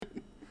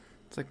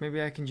It's like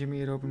maybe I can jimmy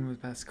it open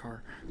with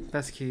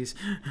best keys.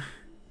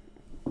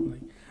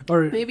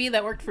 Or Maybe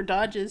that worked for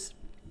Dodges.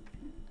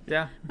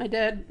 Yeah. My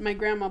dad, my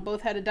grandma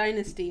both had a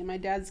Dynasty, and my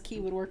dad's key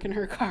would work in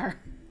her car.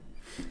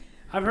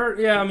 I've heard,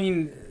 yeah, I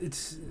mean,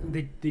 it's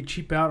they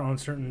cheap out on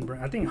certain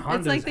brands. I think Honda's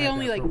It's like they had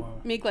only that like for a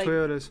while. make like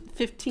Toyotas.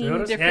 15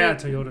 Toyotas?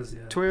 different. Yeah, Toyotas,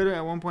 yeah. Toyota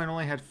at one point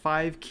only had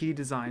 5 key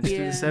designs through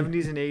Yeah. the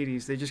 70s and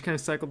 80s. They just kind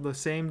of cycled the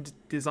same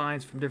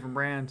designs from different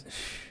brands.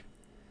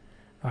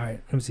 All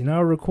right, let me see. Now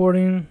we're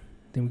recording.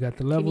 Then we got the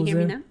Can levels you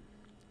hear in. me now?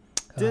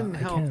 Didn't I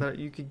help can. that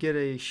you could get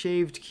a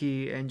shaved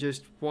key and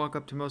just walk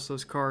up to most of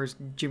those cars,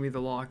 jimmy the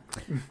lock.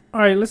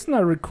 All right, let's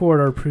not record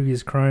our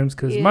previous crimes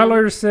because my Yeah.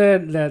 lawyer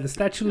said that the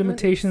statute of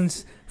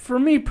limitations, for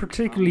me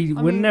particularly,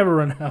 I would mean- never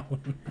run out.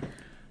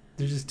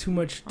 There's just too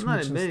much. I'm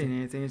not admitting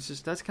anything. It's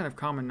just that's kind of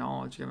common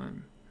knowledge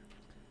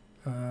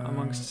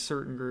amongst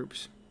certain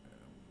groups.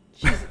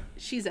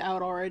 She's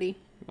out already.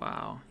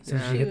 Wow. So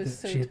Yeah. she She hit was the-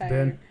 so she hit the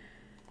tired. bed?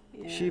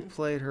 Yeah. She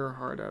played her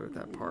heart out at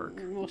that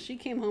park. Well, she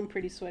came home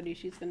pretty sweaty.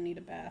 She's gonna need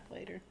a bath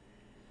later.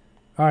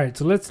 All right,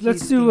 so let's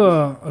Jeez, do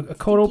a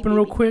code Stinky open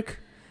real baby. quick.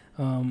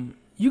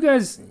 You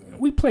guys,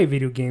 we play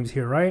video games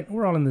here, right?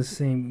 We're all in the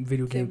same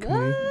video game Say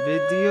community. what?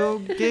 Video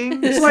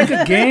games? It's like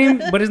a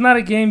game, but it's not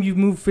a game you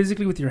move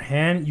physically with your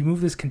hand. You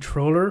move this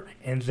controller,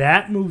 and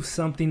that moves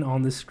something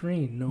on the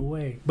screen. No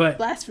way. But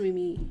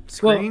Blasphemy.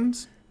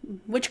 Screens?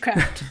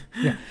 Witchcraft.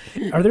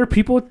 are there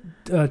people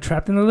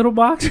trapped in the little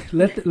box?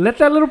 Let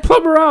that little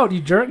plumber out,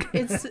 you jerk.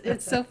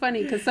 It's so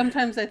funny because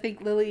sometimes I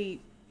think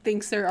Lily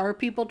thinks there are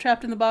people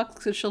trapped in the box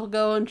because she'll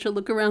go and she'll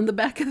look around the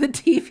back of the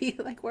TV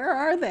like, where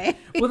are they?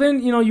 Well,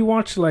 then, you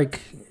watch,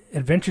 like,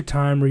 Adventure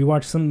Time or you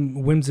watch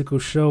some whimsical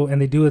show,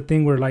 and they do a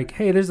thing where, like,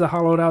 hey, there's a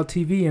hollowed-out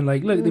TV, and,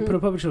 like, look, they put a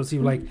puppet show. So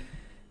you're like,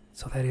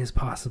 so that is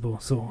possible.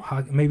 So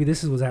maybe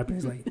this is what's happening.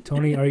 It's like,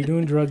 Tony, are you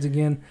doing drugs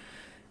again?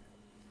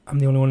 I'm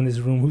the only one in this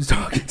room who's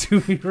talking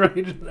to me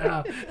right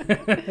now.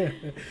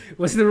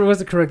 What's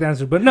the correct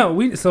answer? But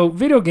no, so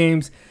video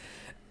games.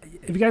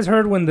 Have you guys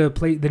heard when the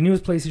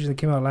newest PlayStation that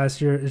came out last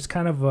year? It's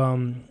kind of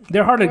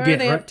they're hard to Where get, are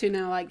they right? up to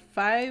now? Like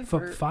 5?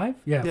 Or- 5?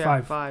 Yeah,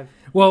 Yeah, 5.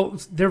 Well,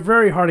 they're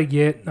very hard to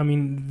get. I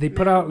mean, they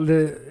put out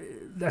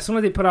as soon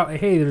as they put out,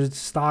 hey, there's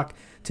stock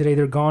today.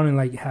 They're gone in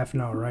like half an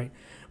hour, right?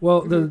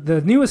 Well,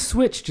 the newest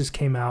Switch just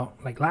came out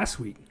like last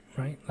week,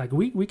 right? Like a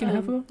week and a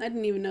half ago. I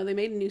didn't even know they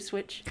made a new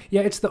Switch.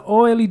 Yeah, it's the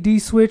OLED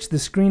Switch. The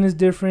screen is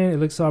different. It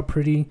looks all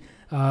pretty,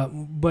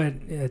 but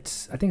I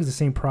think it's the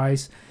same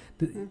price.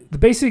 The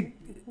basic,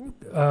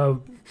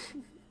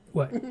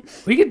 what?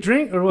 We could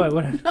drink or what?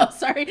 What? Oh,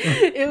 sorry.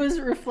 It was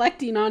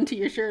reflecting onto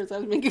your shirt. So I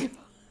was making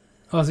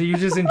Oh, so you're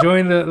just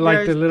enjoying the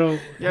Yeah, little.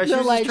 Yeah, she the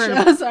was light just show.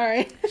 trying to...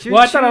 Sorry. Well,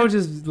 I thought I was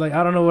just like,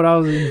 I don't know what I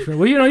was in for.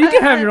 Well, you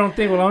can have your own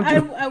thing while I'm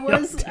doing.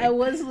 I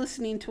was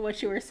listening to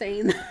what you were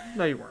saying.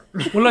 No, you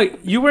weren't. Well, look,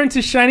 you were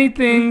into shiny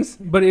things,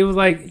 but it was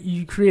like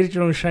you created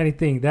your own shiny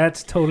thing.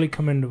 That's totally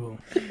commendable.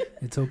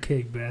 It's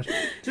okay, Beth.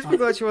 Just be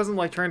glad she wasn't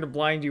like trying to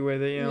blind you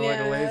with it, like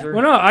a Yeah. laser.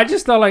 Well, no, I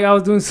just thought like I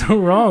was doing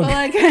something wrong. Well,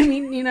 like, I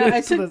mean,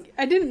 I So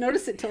didn't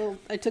notice it till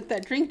I took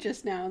that drink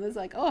just now, and it's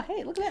like, oh,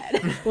 hey, look at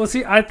that. Well,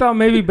 see, I thought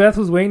maybe Beth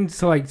was waiting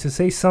to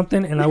say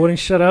something, and I wouldn't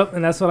shut up,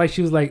 and that's why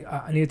she was like,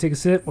 I need to take a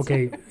sip.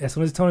 Okay, as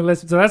soon as Tony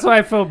lets, so that's why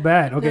I felt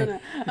bad. Okay, No.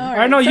 all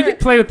right, no, you can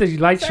play with the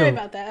light Sorry show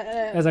about that.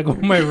 as I go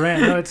on my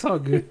rant. No, it's all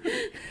good.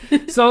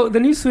 So the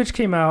new Switch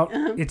came out.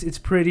 It's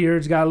prettier.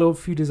 It's got a little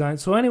few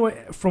designs. So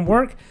anyway, from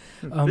work,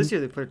 This year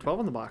they put a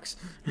 12 in the box.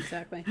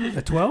 Exactly.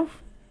 a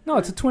 12? No,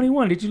 it's a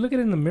 21. Did you look at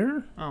it in the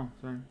mirror? Oh,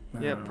 sorry.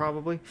 I Yeah, don't know.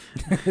 probably.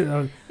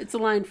 It's a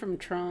line from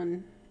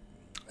Tron.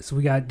 So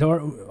we got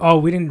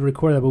we didn't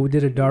record that, but we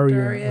did a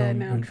Daria.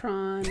 Mount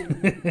Tron.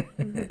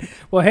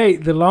 Well, hey,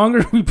 the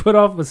longer we put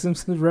off a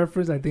Simpsons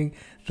reference, I think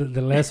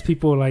the less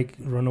people like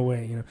run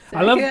away. So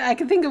I love. I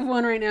can think of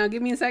one right now.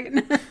 Give me a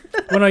second.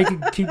 Well, no, you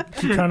can keep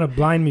trying to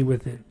blind me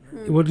with it.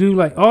 We'll do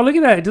like, oh, look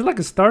at that! It's just like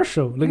a star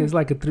show. Look, it's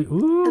like a 3.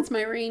 Ooh. That's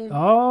my ring.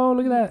 Oh,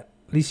 look at that!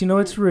 At least you know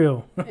it's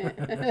real. No,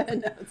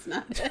 it's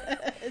not.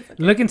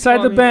 Look inside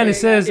Well, the I mean, band.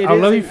 It there you says, go. It "I'll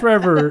love you is-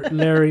 forever,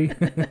 Larry."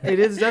 It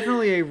is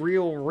definitely a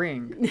real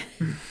ring.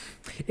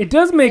 It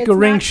does make It's a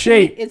ring not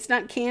shape. It's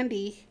not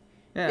candy.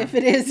 Yeah. If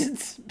it is,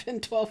 it's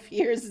been 12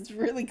 years. It's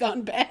really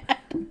gone bad.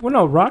 Well,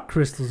 no, rock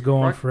crystals go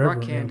on rock, forever. rock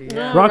man. candy.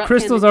 No. Yeah. Rock rock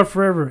crystals candy. are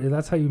forever.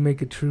 That's how you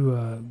make a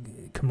true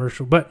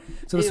commercial. But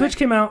so the Anyway. Switch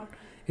came out.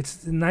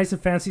 It's nice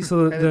and fancy.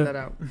 So Edit that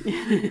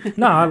out.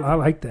 No, I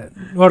like that.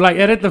 Or like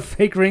edit the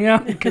fake ring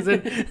out because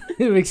it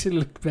makes it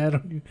look bad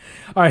on you.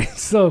 All right,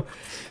 so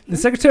the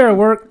secretary at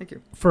work Thank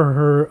you. for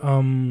her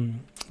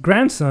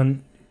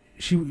grandson,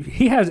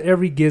 he has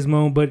every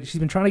gizmo, but she's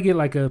been trying to get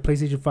like a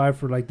PlayStation 5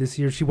 for like this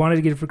year. She wanted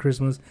to get it for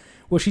Christmas.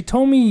 Well, she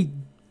told me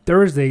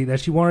Thursday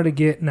that she wanted to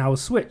get now a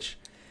Switch.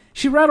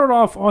 She rattled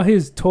off all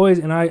his toys,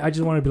 and I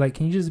just want to be like,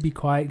 can you just be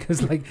quiet?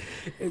 Because like,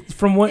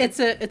 from what It's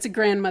a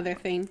grandmother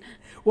thing.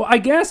 well, I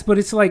guess, but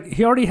it's like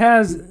he already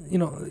has, the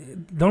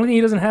only thing he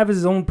doesn't have is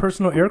his own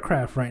personal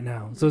aircraft right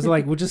now. So it's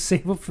like, we'll just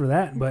save up for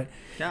that. But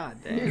God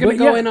You're damn. gonna But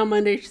go yeah. in on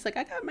Monday. She's like,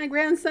 I got my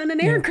grandson an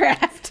Yeah.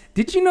 aircraft.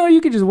 did you know you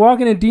could just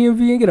walk in a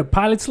DMV and get a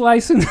pilot's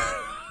license?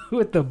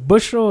 with the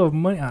bushel of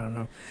money. I don't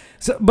know.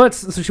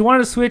 So she wanted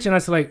to switch, and I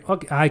said like,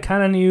 okay, I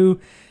kind of knew.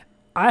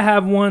 I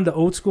have one, the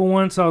old school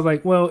one, so I was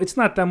like, well, it's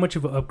not that much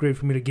of an upgrade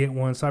for me to get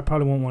one, so I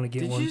probably won't want to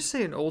get one. Did you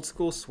say an old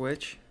school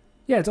Switch?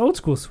 Yeah, it's old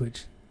school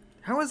Switch.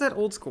 How is that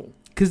old school?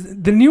 Because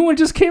the new one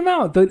just came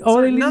out.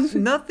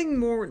 Nothing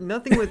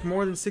with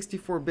more than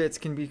 64 bits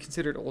can be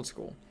considered old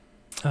school.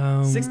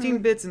 16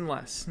 bits and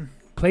less.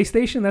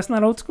 PlayStation, that's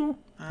not old school?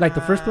 Like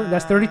the first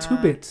that's 32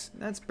 bits.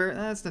 That's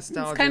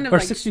nostalgia. It's kind of Or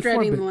like 64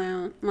 shredding bit.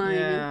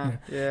 line.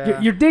 Yeah.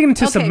 You're digging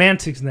into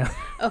semantics now.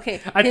 Okay.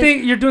 I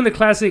think you're doing the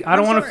classic, I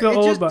don't want to feel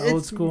old, but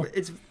old school.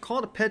 It's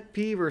called a pet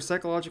peeve or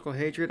psychological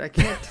hatred. I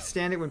can't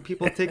stand it when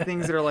people take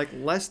things that are like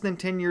less than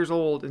 10 years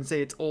old and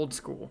say it's old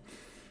school.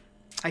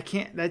 I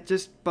can't. That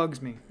just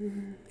bugs me.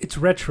 It's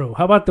retro.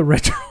 How about the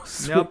retro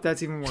Switch? Nope,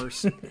 that's even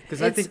worse.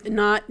 Because I think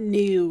not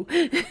new.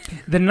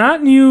 The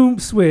not new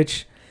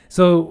Switch.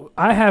 So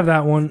I have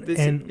that one,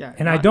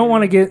 and I don't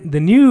want to get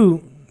the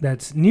new.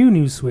 That's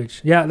new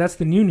Switch. Yeah, that's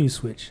the new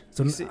Switch.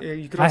 So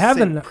you could also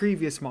say the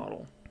previous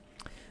model.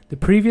 The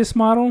previous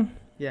model.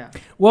 Yeah.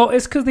 Well,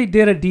 it's because they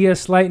did a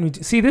DS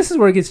Lite. See, this is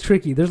where it gets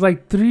tricky. There's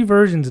like 3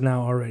 versions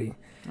now already.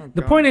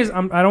 The point is,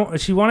 I don't.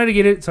 She wanted to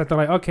get it, so I thought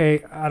like,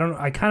 okay, I don't.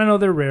 I kind of know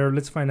they're rare.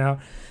 Let's find out.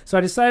 So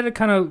I decided to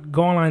kind of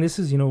go online. This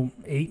is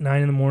 8,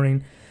 9 in the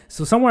morning.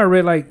 So somewhere I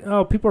read like,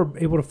 oh, people are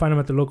able to find them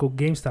at the local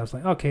GameStops.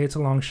 Like, okay, it's a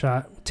long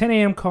shot. 10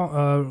 a.m.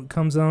 call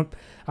comes up.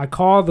 I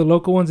call the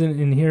local ones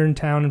in here in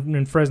town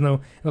in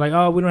Fresno. They're like,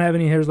 oh, we don't have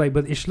any here. Like,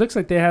 but it looks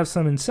like they have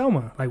some in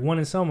Selma. Like one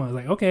in Selma.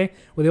 Like, okay,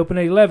 well they open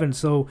at 11.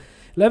 So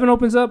 11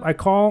 opens up. I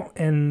call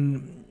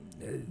and.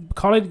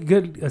 Call it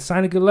good, a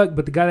sign of good luck,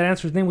 but the guy that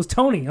answered his name was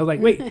Tony. I was like,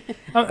 wait,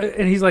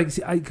 and he's like,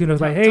 I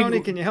was like, hey,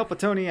 Tony, can you help a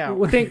Tony out?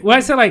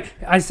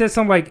 I said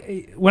something like,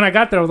 hey, when I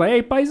got there, I was like,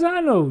 hey,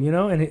 paisano,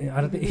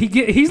 and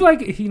he's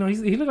like, he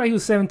looked like he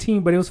was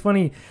 17, but it was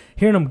funny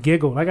hearing him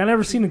giggle. Like I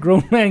never seen a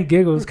grown man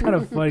giggle. It was kind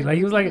of funny. Like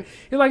he was like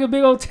a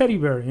big old teddy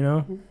bear,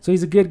 So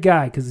he's a good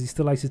guy because he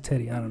still likes his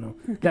teddy. I don't know.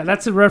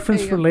 That's a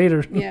reference for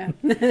later. Yeah,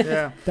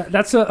 yeah.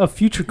 That's a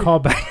future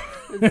callback.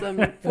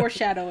 Some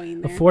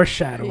foreshadowing there. A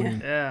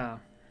foreshadowing. Yeah.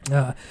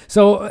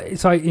 So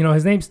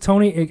his name's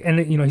Tony, and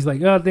he's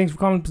like, oh, thanks for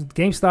calling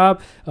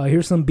GameStop.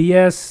 Here's some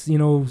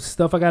BS,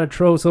 stuff I got to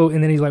throw. So,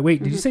 and then he's like,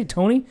 wait, did you say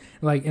Tony?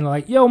 Like,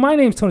 yo, my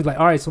name's Tony. He's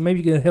like, all right, so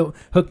maybe you can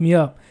hook me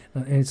up.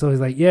 And so he's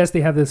like, yes, they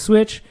have the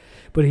Switch.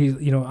 But he's,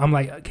 I'm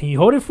like, can you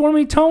hold it for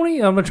me,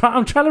 Tony? I'm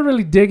trying to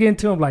really dig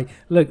into him. Like,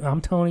 look, I'm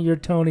Tony, you're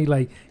Tony.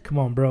 Like, come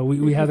on, bro.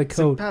 We have the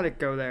code. Sympathetic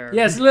go there.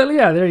 Yes,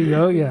 yeah, there you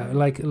go. Yeah,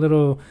 like a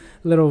little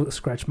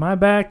scratch my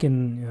back,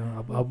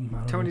 and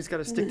Tony's got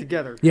to stick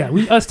together. Yeah,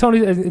 us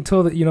Tony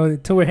until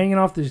we're hanging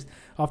off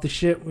the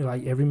ship. We're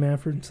like every man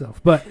for himself.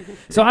 But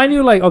so I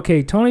knew like,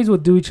 okay, Tonys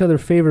would do each other a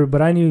favor,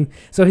 but I knew.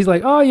 So he's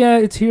like, oh yeah,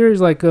 it's here.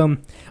 He's like,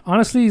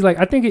 honestly, he's like,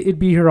 I think it'd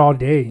be here all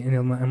day. And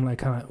I'm like,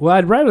 kind of, well,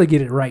 I'd rather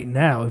get it right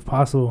now if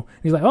possible.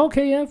 And he's like,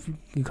 okay, yeah, if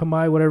you come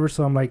by, whatever.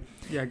 So I'm like,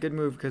 yeah, good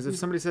move, because if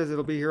somebody says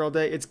it'll be here all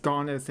day, it's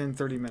gone within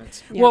 30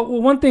 minutes. Yeah. Well,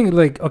 one thing,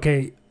 like,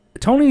 okay,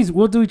 Tonys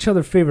will do each other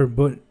a favor,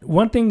 but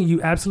one thing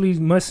you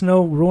absolutely must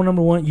know, rule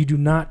number 1, you do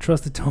not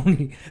trust a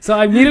Tony. So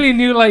I immediately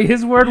knew, like,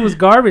 his word was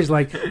garbage.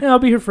 Like, yeah, I'll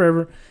be here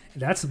forever.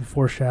 That's the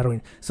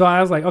foreshadowing. So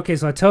I was like, okay,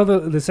 so I tell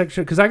the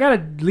secretary, because I got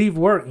to leave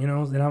work, and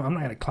I'm not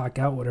going to clock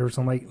out, whatever.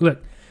 So I'm like,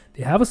 look,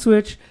 they have a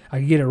Switch. I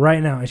can get it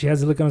right now. And she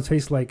has a look on his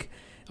face like,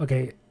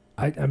 okay,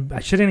 I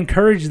shouldn't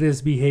encourage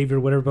this behavior,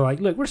 whatever, but like,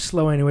 look, we're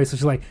slow anyway. So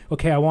she's like,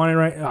 okay, I want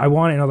it. And I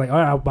was like, all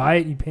right, I'll buy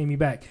it. You pay me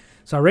back.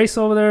 So I race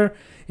over there,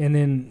 and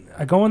then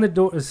I go in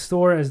the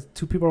store as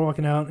 2 people are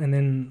walking out, and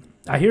then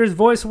I hear his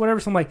voice or whatever.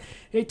 So I'm like,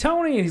 hey,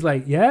 Tony. And he's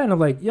like, yeah. And I'm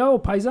like, yo,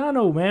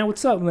 paisano, man,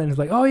 what's up? And he's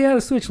like, oh, yeah,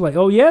 the Switch. Like,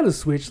 oh, yeah, the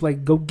Switch.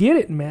 Like, go get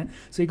it, man.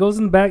 So he goes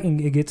in the back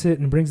and gets it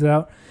and brings it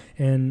out.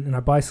 And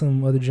I buy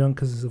some other junk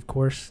because, of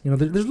course,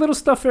 there's little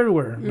stuff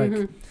everywhere.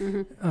 Like,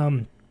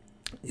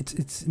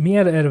 it's me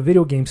at a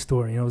video game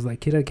store. It was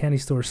like kid at a candy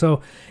store.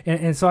 So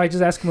and so I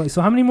just asked him like,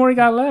 so how many more you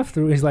got left?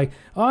 Or he's like,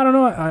 oh, I don't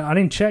know. I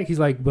didn't check. He's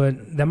like,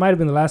 but that might have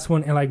been the last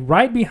one. And like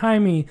right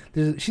behind me,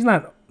 she's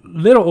not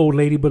little old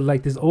lady, but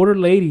like this older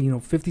lady,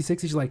 50,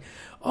 60. She's like,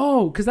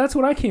 oh, because that's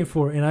what I came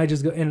for. And I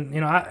just go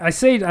and I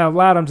say it out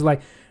loud. I'm just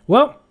like,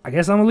 well, I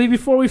guess I'm gonna leave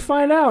before we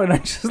find out. And I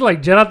just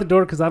like jet out the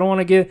door because I don't want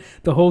to get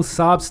the whole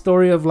sob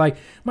story of like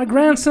my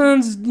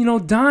grandson's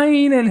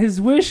dying and his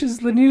wish is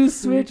the new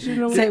Switch.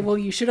 Say, well,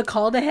 you should have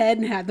called ahead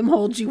and had them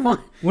hold you one.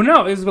 Well,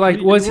 no, it's like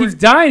he's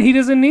dying. He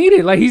doesn't need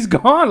it. Like he's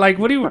gone. Like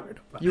what are you worried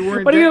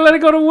about? What are you gonna let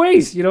it go to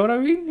waste? You know what I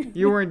mean?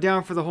 You weren't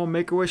down for the whole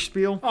Make-A-Wish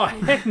spiel? Oh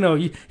heck no!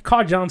 You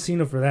call John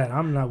Cena for that.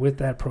 I'm not with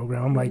that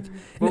program. I'm like,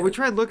 well, we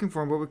tried looking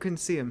for him, but we couldn't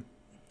see him.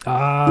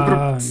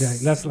 Yeah,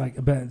 that's like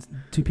about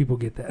 2 people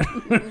get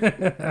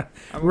that.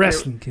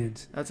 Wrestling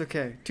kids. That's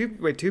okay. 2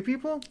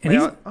 people?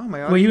 And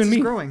my audience is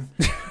growing.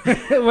 Well,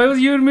 it was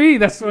you and me.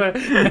 That's what.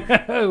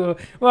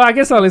 Well, I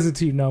guess I'll listen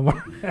to you no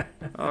more.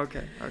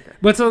 Okay.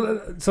 But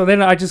so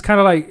then I just kind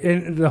of like,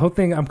 and the whole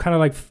thing, I'm kind of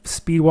like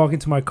speed walking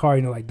to my car,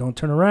 like, don't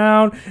turn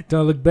around,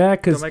 don't look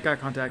back. Don't make eye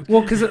contact.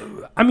 Well, because,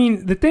 I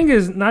mean, the thing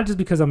is, not just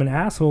because I'm an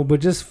asshole, but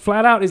just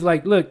flat out is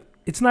like, look,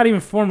 it's not even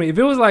for me. If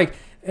it was like,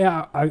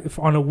 yeah, if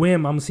on a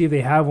whim, I'm gonna see if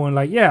they have one.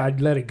 Like, yeah,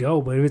 I'd let it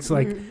go. But if it's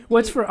like,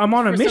 well, I'm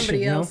on a mission,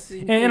 you know.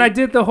 And I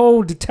did the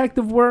whole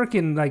detective work,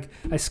 and like,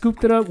 I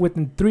scooped it up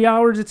within 3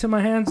 hours. It's in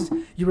my hands.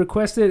 You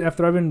requested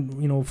after I've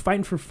been,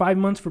 fighting for 5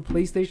 months for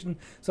PlayStation.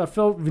 So I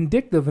felt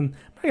vindictive, and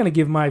I'm not gonna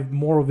give my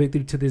moral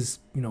victory to this,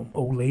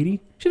 old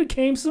lady. Should have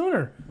came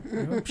sooner.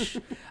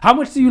 How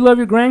much do you love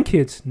your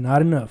grandkids?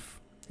 Not enough.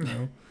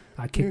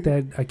 I kicked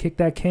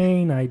that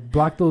cane. I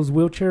blocked those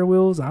wheelchair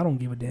wheels. I don't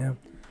give a damn.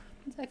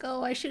 Like,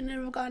 oh, I shouldn't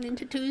have gone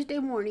into Tuesday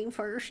morning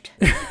first.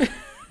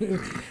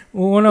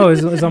 Well, no,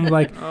 as I'm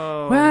like,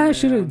 Oh, well, I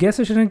should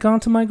have gone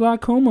to my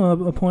glaucoma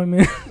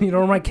appointment,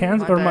 or my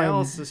cancer, or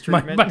dialysis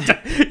treatment.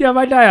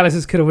 My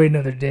dialysis could have waited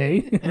another day.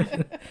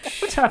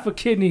 What's half a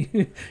kidney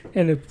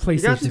and a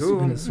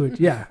PlayStation and a Switch?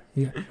 Yeah.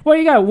 Well,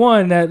 you got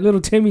one that little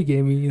Timmy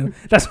gave me.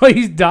 That's why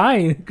he's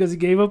dying, because he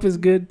gave up his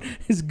good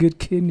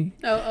kidney.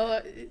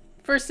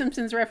 First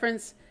Simpsons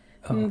reference.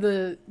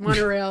 The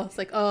monorail. It's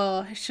like,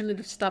 oh, I shouldn't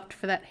have stopped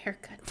for that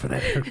haircut.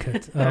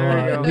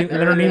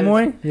 Leonard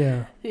Nimoy?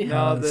 Yeah.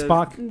 No,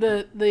 Spock?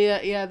 The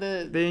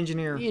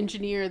engineer. The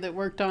engineer that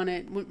worked on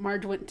it.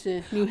 Marge went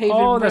to New Haven.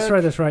 Oh, that's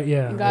right.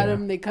 Yeah. And got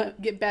him. They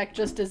get back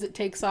just as it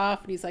takes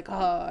off. And he's like,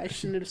 oh, I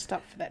shouldn't have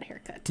stopped for that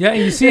haircut. Yeah,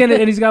 and you see it,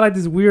 and he's got like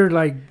this weird,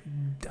 like,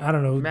 I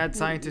don't know. Mad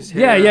scientist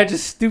hair. Yeah,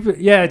 just stupid.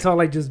 Yeah, it's all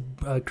like just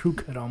crew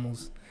cut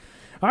almost.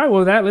 All right,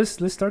 well,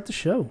 let's start the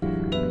show.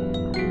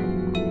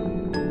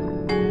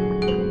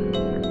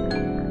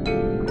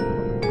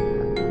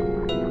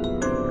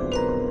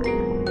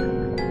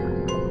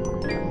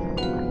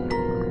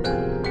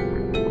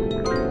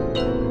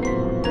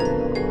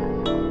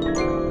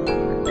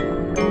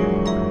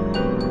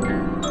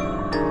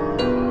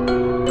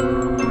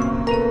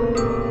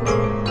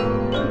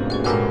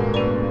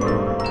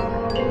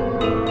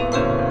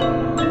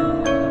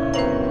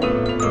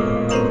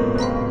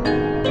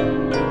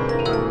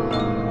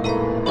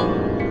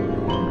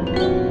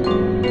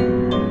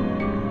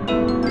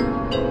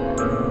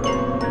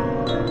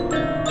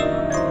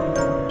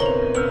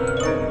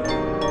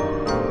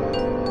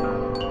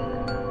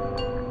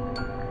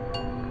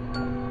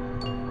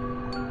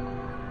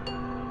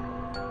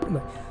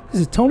 This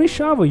is Tony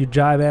Shavo, you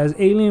jive ass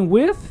alien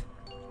with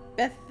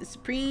Beth the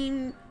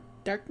Supreme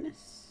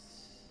Darkness.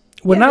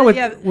 With that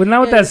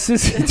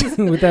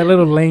sissy, with that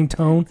little lame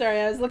tone.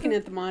 Sorry, I was looking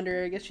at the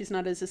monitor. I guess she's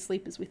not as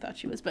asleep as we thought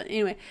she was. But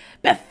anyway,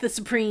 Beth the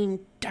Supreme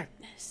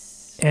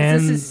Darkness.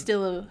 And this is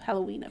still a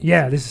Halloween episode.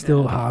 Yeah, this is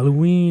still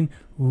Halloween.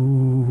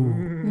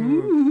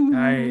 Ooh.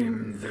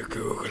 I'm the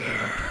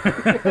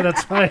cooler.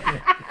 That's right.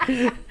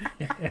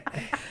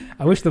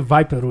 I wish the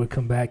Viper would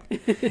come back.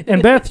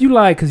 And Beth, you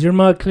lie because your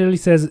mug clearly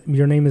says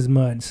your name is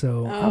Mud.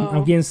 So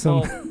I'm getting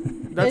some.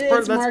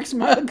 That's Mark's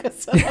mug.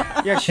 So.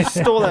 Yeah, she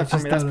stole that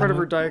from me. That's part of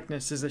her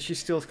diagnosis, is that she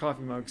steals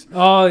coffee mugs.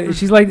 Oh,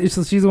 she's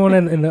the one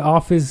in the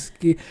office.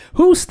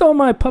 Who stole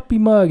my puppy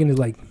mug? And is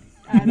like,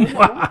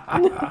 I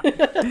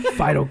don't know.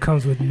 Fido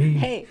comes with me.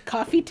 Hey,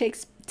 coffee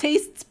tastes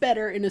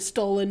better in a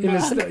stolen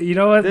mug. You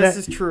know what? This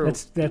is true.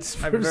 That's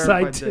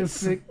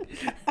scientific.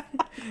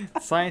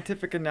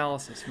 Scientific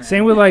analysis, man.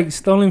 Same with like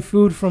stolen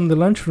food from the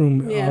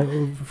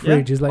lunchroom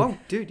fridge. Yeah. Is like, oh,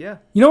 dude, yeah.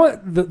 You know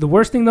what? The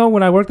worst thing though,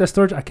 when I worked at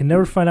storage, I can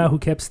never find out who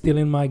kept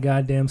stealing my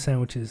goddamn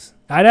sandwiches.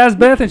 I'd ask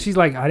Beth, and she's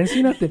like, I didn't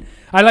see nothing.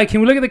 I like,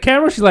 can we look at the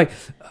camera? She's like,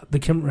 the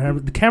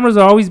cameras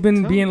have always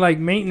been being like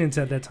maintenance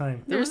at that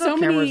time. There was no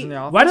cameras in the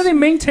office. Why do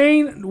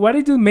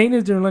they do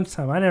maintenance during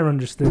lunchtime? I never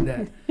understood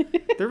that.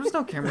 There was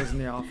no cameras in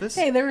the office.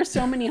 Hey, there were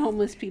so many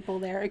homeless people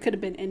there. It could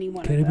have been any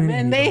one of them.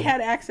 And they had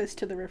access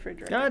to the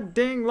refrigerator. God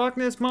dang Loch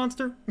Ness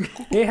Monster.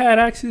 They had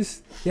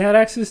access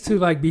to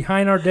like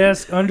behind our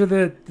desk under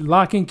the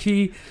lock and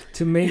key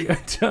to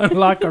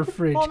unlock our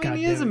fridge. Well, I mean,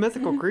 he is a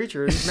mythical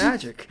creature. He's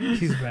magic.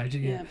 He's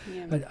magic, yeah.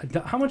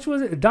 How much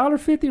was it?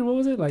 $1.50 or what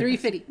was it? Like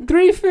 $3.50.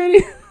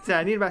 $3.50? Yeah,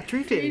 I need about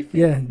 $3.50.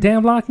 Yeah,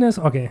 damn Loch Ness.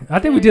 Okay, I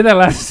think we did that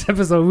last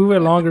episode. We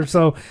went longer,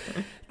 so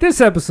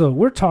this episode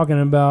we're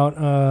talking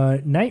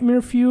about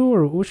Nightmare Fuel,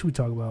 or what should we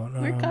talk about?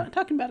 We're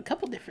talking about a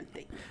couple different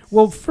things.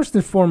 Well, first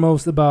and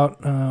foremost about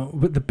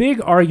the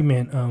big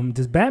argument: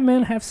 does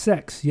Batman have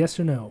sex? Yes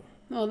or no?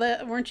 Oh,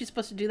 weren't you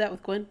supposed to do that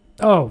with Gwen?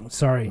 Oh,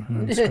 sorry.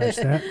 Scratch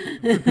that.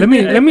 Let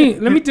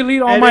me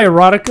delete all my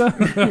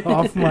erotica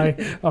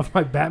off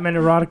my Batman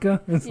erotica.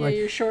 It's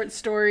your short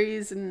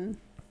stories and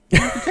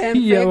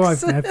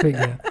fanfics.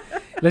 Yeah.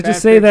 Let's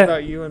just say that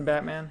about you and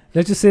Batman.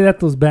 Let's just say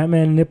that those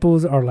Batman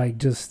nipples are like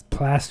just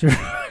plastered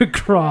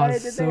across. Why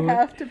did they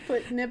have to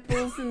put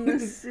nipples in the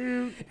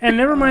suit? And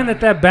never mind that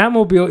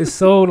Batmobile is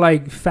so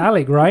like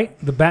phallic, right?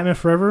 The Batman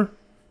Forever.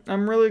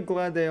 I'm really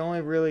glad they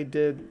only really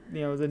did,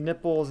 the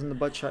nipples and the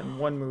butt shot in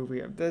one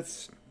movie.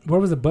 Where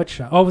was the butt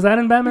shot? Oh, was that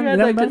in Batman? He had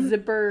That like a Batman?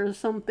 zipper or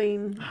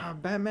something.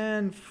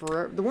 Batman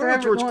Forever. The one Forever,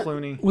 with George the one-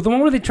 Clooney. Well, the one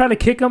where they try to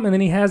kick him and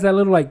then he has that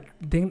little like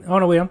thing. Oh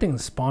no, wait, I'm thinking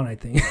of Spawn. I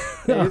think.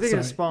 Yeah, you're Oh, thinking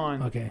of sorry.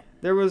 Spawn. Okay.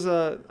 There was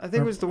I think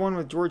it was the one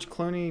with George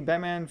Clooney,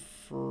 Batman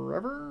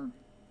Forever.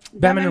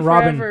 Batman and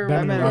Robin. Forever.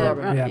 Batman and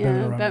Robin. Yeah, Batman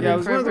and Robin. Batman Yeah, it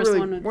was one of the Forever's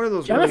really with one of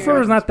those. Batman really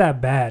Forever's good not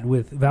that bad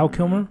with Val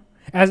Kilmer.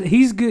 As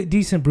he's good,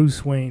 decent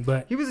Bruce Wayne,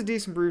 but He was a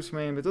decent Bruce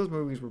Wayne, but those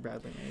movies were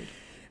badly made.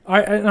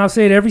 and I'll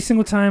say it every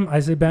single time I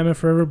say Batman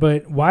Forever,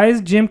 but why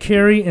is Jim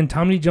Carrey and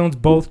Tommy Lee Jones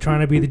both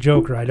trying to be the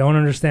Joker? I don't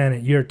understand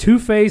it. You're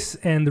Two-Face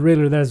and the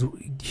Riddler. That's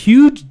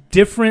huge,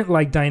 different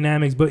like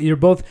dynamics, but you're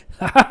both,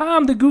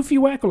 I'm the goofy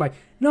wacko. Like,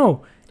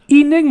 no,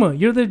 Enigma,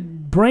 you're the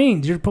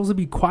brains. You're supposed to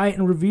be quiet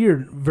and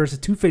revered versus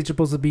Two-Face. You're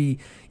supposed to be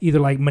either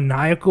like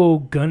maniacal,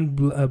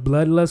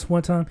 bloodlust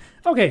one time.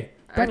 Okay,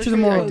 back to the Actually, I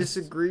morals.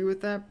 disagree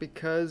with that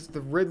because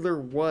the Riddler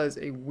was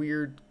a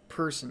weird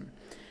person.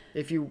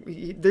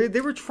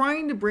 They were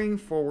trying to bring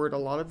forward a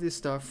lot of this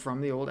stuff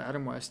from the old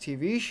Adam West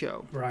TV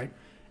show, Right.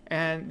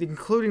 and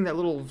including that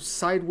little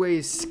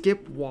sideways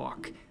skip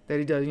walk that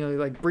he does. You know, he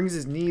like brings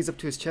his knees up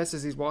to his chest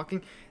as he's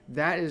walking.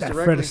 That is That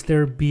Fred directly.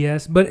 Astaire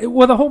BS. But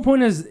well, the whole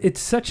point is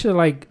it's such a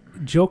like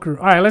Joker.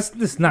 All right, let's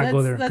not go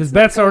Let's- there let's because not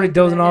Beth's go already into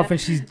dozing that, off yeah.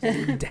 and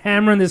she's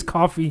hammering this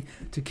coffee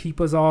to keep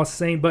us all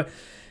sane. But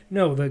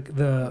no,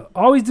 the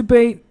always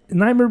debate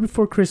Nightmare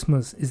Before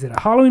Christmas. Is it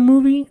a Halloween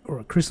movie or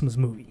a Christmas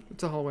movie?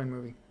 It's a Halloween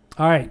movie.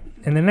 All right,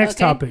 and the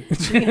next Okay.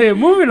 topic.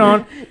 Moving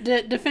on.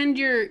 Defend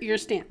your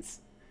stance.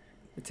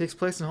 It takes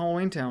place in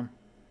Halloween Town.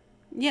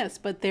 Yes,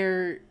 but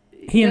they're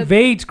He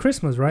invades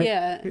Christmas, right?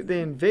 Yeah, They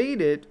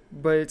invade it,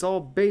 but it's all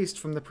based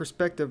from the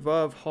perspective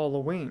of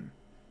Halloween.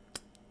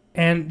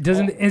 And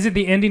is it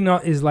the ending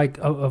not is like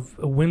a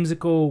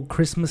whimsical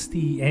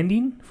Christmassy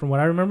ending from what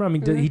I remember? I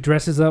mean, he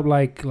dresses up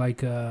like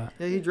Yeah,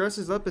 he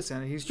dresses up as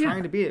Santa. He's Yeah.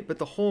 trying to be it, but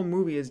the whole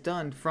movie is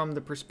done from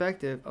the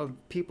perspective of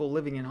people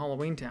living in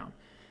Halloween Town.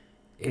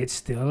 it's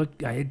still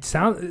it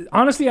sounds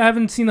honestly I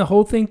haven't seen the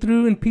whole thing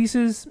through in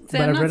pieces, so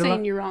but I'm I've not read a lot.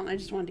 saying you're wrong. I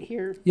just wanted to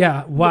hear.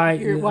 Yeah, why?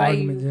 Why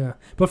argument, yeah,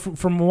 but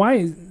from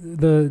why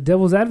the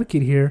devil's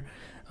advocate here,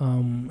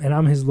 and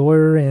I'm his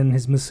lawyer and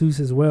his masseuse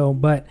as well.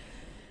 But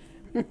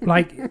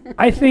like,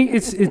 I think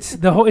it's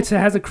the whole. It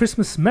has a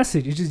Christmas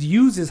message. It just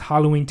uses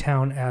Halloween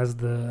Town as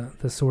the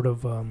sort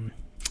of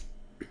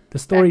the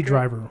story Background.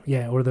 driver,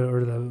 yeah, or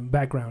the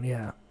background,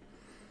 yeah.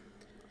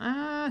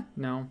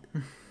 No.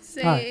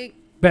 Say,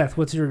 Beth,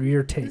 what's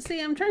your take? see,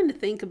 I'm trying to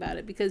think about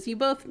it because you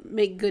both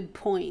make good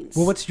points.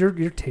 Well, what's your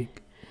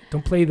take?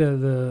 Don't play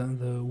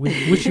the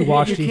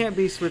wishy-washy. You can't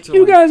be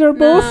Switzerland. You guys are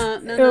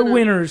both No.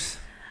 winners.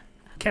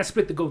 Can't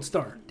split the gold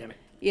star. Damn it.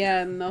 Yeah,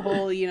 and the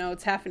whole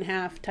it's half and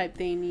half type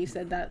thing. You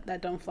said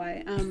that don't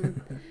fly.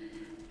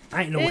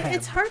 I ain't no half.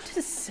 It's hard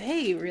to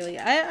say, really.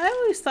 I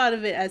always thought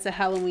of it as a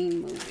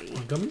Halloween movie.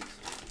 Gummies?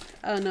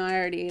 Oh no, I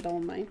already ate all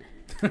of mine.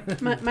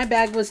 my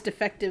bag was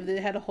defective. It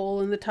had a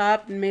hole in the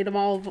top and made them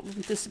all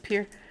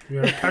disappear.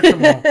 You gotta catch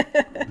them all.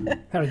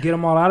 Had to get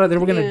them all out of there.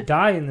 We're gonna Yeah.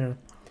 die in there.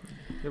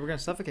 They were gonna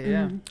suffocate.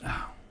 Yeah.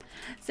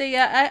 So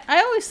yeah,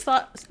 I always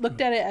looked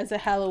at it as a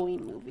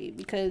Halloween movie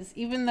because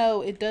even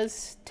though it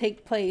does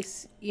take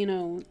place,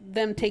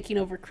 them taking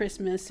over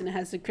Christmas and it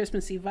has a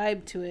Christmassy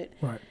vibe to it.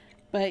 Right.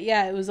 But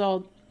yeah, it was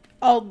all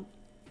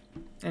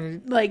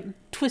And like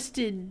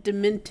twisted,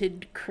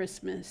 demented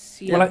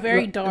Christmas. Well,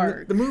 Very and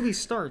dark. the movie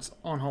starts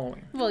on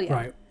Halloween. Well, yeah.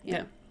 Right.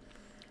 Yeah.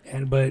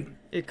 But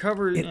It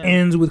covers. it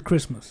ends with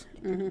Christmas.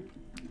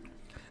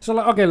 So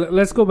okay,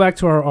 let's go back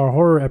to our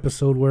horror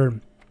episode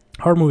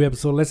horror movie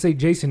episode. Let's say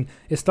Jason.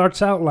 It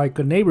starts out like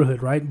a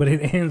neighborhood, right? But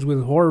it ends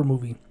with horror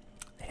movie.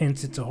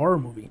 Hence, it's a horror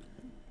movie.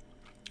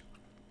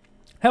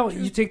 Hell,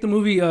 you take the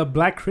movie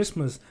Black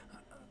Christmas.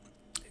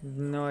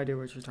 No idea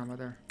what you're talking about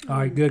there. All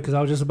right, good, because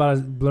I was just about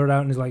to blurt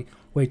out and it's like,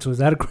 wait, so is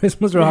that a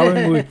Christmas or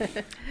Halloween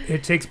movie?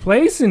 It takes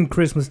place in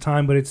Christmas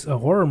time, but it's a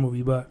horror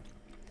movie. But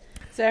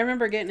So I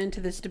remember getting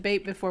into this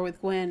debate before with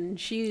Gwen.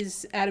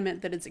 She's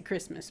adamant that it's a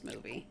Christmas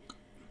movie.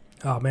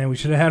 oh man, we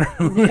should have had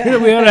her.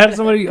 We had had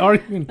somebody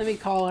arguing. Let me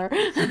call her.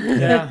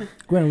 Yeah.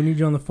 Gwen, we need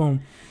you on the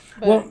phone.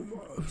 But, Well,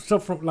 so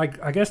from I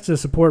guess to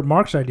support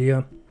Mark's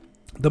idea,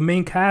 the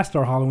main cast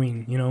are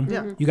Halloween.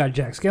 Yeah. You got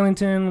Jack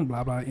Skellington,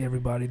 blah blah.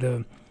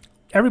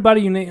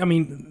 Everybody you name. I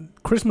mean,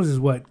 Christmas is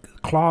what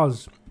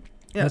Claus.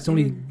 Yeah. That's the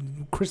only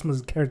Christmas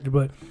character,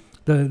 but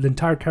the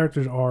entire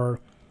characters are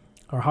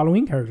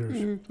Halloween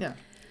characters. Yeah.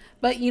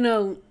 But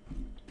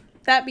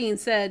that being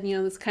said,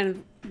 it's kind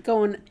of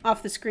going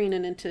off the screen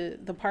and into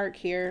the park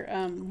here.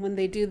 When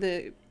they do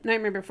the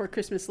Nightmare Before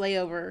Christmas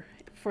layover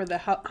for the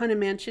Haunted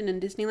Mansion in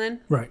Disneyland,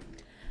 Right.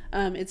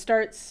 it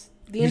starts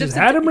the You end of just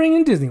had to September. bring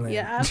in Disneyland.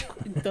 Yeah,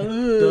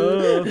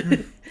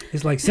 duh.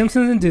 It's like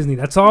Simpsons and Disney.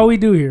 That's all we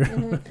do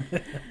here.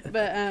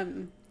 But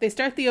they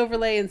start the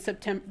overlay in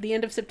September, the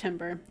end of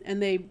September,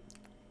 and they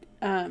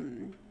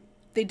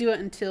do it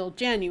until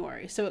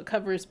January, so it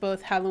covers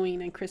both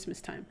Halloween and Christmas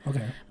time.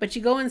 Okay. But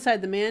you go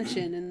inside the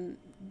mansion, and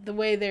the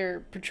way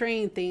they're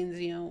portraying things,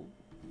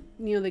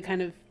 they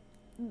kind of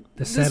The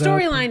the setup.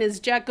 storyline is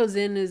Jack goes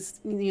in as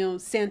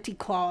Santa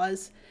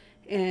Claus,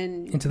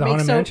 and Into the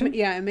Haunted Mansion?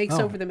 Yeah, it makes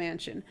Oh. over the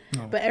mansion.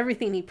 Oh. But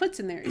everything he puts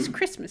in there is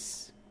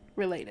Christmas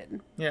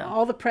related. Yeah.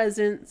 All the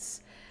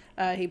presents.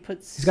 He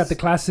puts. He's got the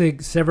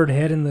classic severed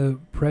head in the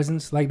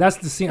presents. Like, that's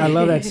the scene. I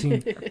love that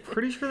scene.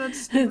 Pretty sure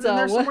that's in It's there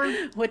all,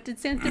 somewhere. what did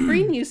Santa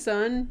bring you,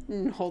 son?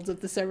 And holds up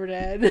the severed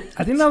head.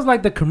 I think that was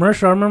like the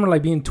commercial. I remember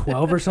like being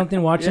 12 or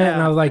something watching it, and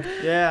I was like,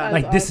 Yeah, That's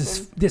like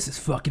this is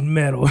fucking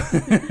metal.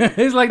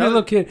 It's like the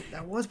little kid.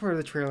 that was part of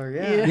the trailer.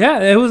 Yeah. Yeah.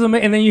 Yeah, it was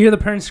amazing. And then you hear the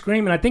parents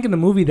scream, and I think in the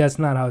movie that's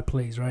not how it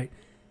plays, right?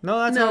 No,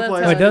 that's No, how it that's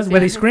plays. Oh, it does. Yeah. Where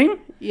they scream?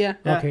 Yeah.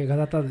 Yeah. Okay, 'cause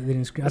I thought they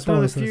didn't scream. It's I thought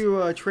one it of the was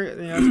few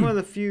it's one of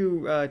the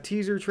few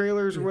teaser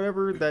trailers or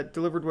whatever that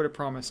delivered what it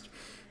promised.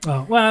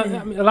 Oh, well,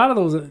 I mean, a lot of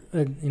those,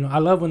 I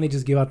love when they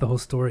just give out the whole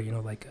story.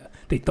 Like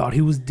they thought he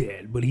was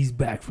dead, but he's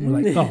back from.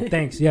 Like, oh,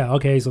 thanks, yeah,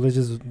 okay. So let's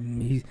just.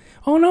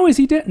 Oh no, is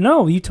he dead?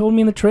 No, you told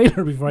me in the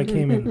trailer before I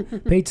came in.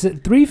 Paid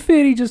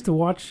 $350 just to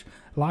watch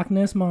Loch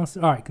Ness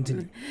Monster. All right,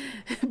 continue.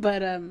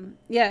 But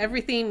yeah,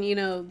 everything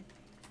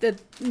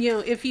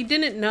if you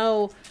didn't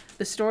know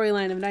the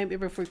storyline of Nightmare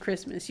Before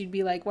Christmas, you'd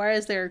be like, why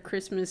is there a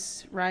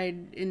Christmas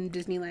ride in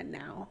Disneyland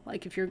now?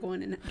 Like if you're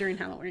going in during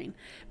Halloween,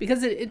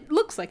 because it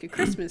looks like a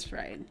Christmas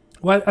ride.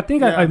 Well, I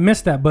think Yeah. I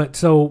missed that, but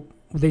so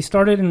they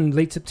started in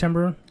late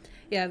September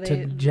Yeah,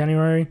 to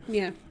January,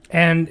 yeah,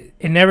 and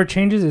it never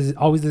changes. Is it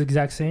always the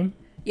exact same?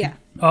 yeah.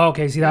 Oh,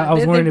 okay. See, I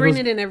was they wondering. bring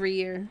If it in every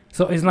year.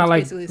 so it's not it's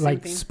like basically the same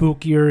thing.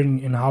 spookier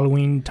in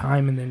Halloween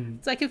time, and then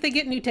It's like if they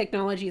get new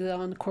technology,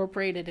 they'll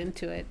incorporate it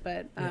into it.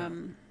 But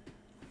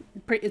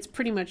it's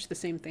pretty much the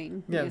same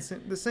thing. Yeah,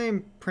 the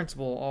same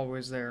principle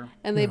always there.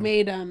 And they've Yeah.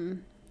 made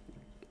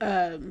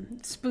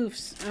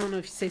spoofs. I don't know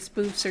if you say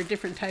spoofs or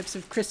different types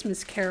of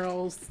Christmas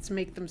carols to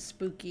make them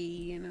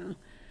spooky.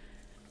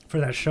 for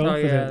that show. Oh, for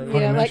yeah. the Yeah,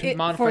 Haunted like Mansion? it-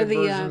 Modified for the,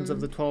 versions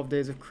of the 12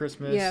 Days of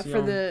Christmas. Yeah, you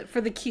for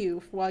know. the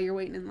queue while you're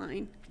waiting in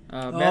line.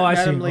 I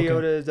see, Madame okay.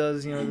 Leota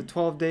does, the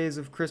 12 Days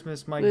of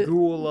Christmas my But-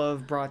 ghoul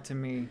love brought to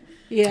me.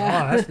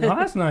 Yeah.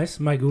 that's nice.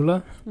 My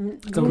gula.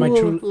 Ghoul my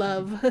true-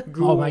 love.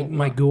 Ghoul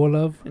my ghoul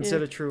love.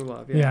 instead Yeah. of true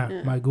love. Yeah,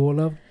 Yeah. my ghoul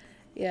love.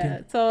 Yeah,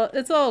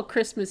 it's all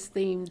Christmas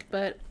themed,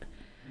 but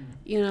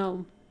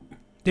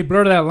They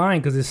blur that line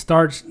because it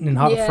starts in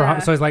Yeah.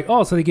 so it's like,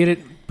 oh, so they get it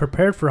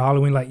prepared for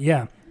Halloween. Like,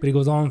 yeah, but it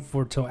goes on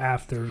for till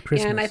after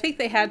Christmas. yeah, and I think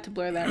they had to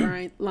blur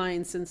that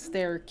line since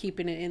they're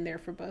keeping it in there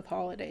for both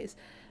holidays.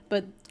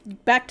 But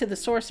back to the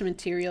source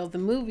material, the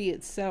movie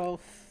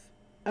itself,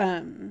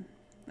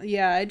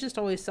 I just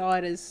always saw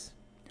it as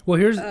well,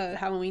 here's a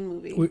Halloween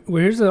movie.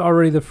 here's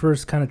already the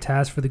first kind of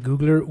task for the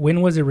Googler.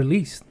 When was it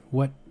released?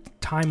 What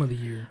time of the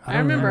year? I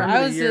don't remember remember.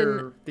 I was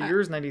the in- year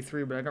is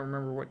 93, but I don't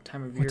remember what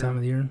time of year. What time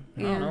of the year?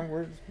 I Yeah. don't know.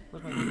 Where's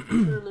my...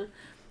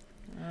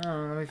 I don't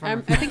know. Let me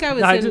find I think I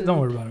was Nah, in just don't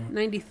worry about it.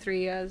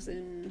 93. I was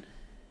in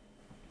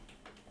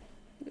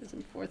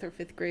 4th or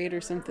 5th grade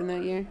or something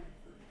that year.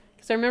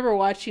 Because I remember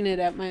watching it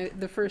at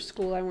the first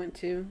school I went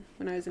to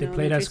when I was in They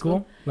played elementary at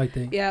school? Like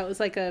they Yeah, it was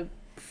like a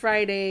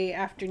Friday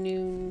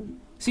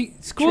afternoon. See,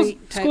 schools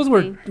treat type schools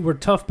thing. were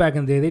tough back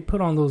in the day. They'd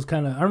put on those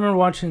kind of. I remember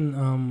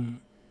watching.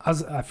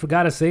 I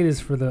forgot to say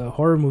this for the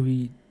horror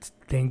movie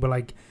thing, but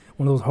like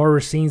one of those horror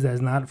scenes that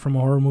is not from a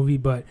horror movie,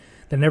 but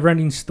the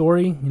Never-Ending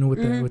Story.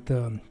 With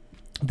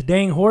the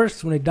dang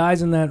horse when it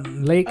dies in that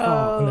lake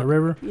in the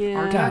river.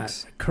 Yeah. God,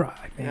 Artax. I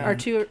cry, man.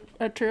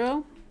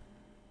 Arturo?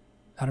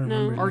 I don't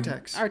No. remember. his name.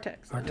 Artax.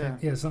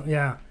 Artex. Artax.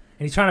 Yeah. And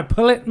he's trying to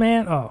pull it,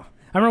 man. Oh,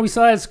 I remember we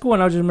saw it at school,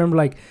 and I just remember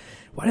like,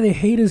 why do they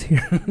hate us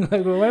here?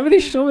 Like, why would they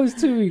show this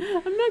to me?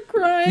 I'm not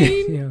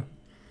crying. Yeah.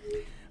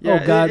 Yeah,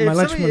 Oh, God, my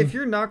lunch somebody- money. If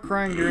you're not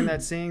crying during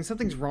that scene,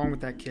 something's wrong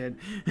with that kid.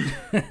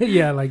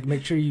 Yeah, like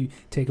make sure you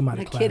take him out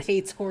My of kid class.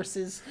 hates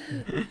horses.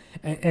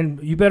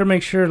 And you better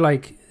make sure,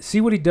 like, see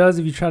what he does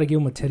if you try to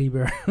give him a teddy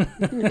bear.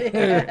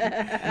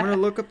 I'm gonna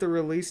look up the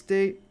release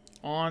date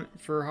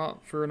for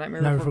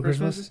Nightmare Never Before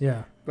Christmas.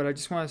 Yeah. But I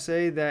just want to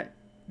say that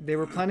they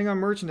were planning on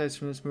merchandise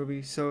from this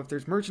movie. So if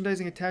there's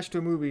merchandising attached to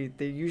a movie,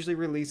 they usually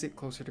release it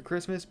closer to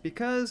Christmas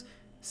because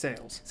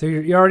sales. So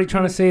you're already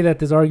trying to say that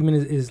this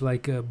argument is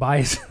like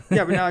biased.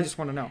 Yeah, but now I just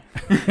want to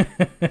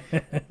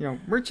know.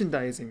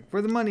 Merchandising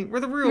where the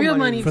real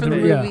money for For the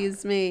the- yeah. movie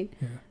is made.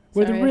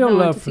 Where the Sorry, real I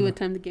wanted love to for see the what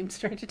time the game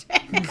started.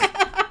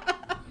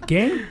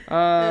 game.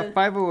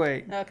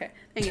 508. Okay,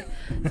 thank you.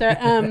 Sorry,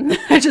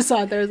 I just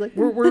saw it there. I was like,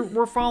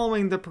 We're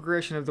following the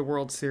progression of the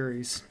World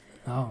Series.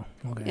 Oh,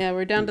 okay. yeah,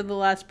 we're down to the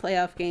last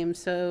playoff game,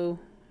 so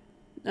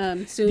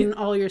soon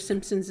all your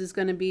Simpsons is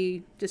going to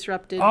be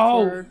disrupted.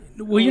 Oh, for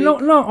well, a week.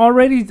 no,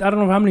 already, I don't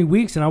know how many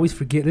weeks, and I always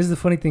forget. This is the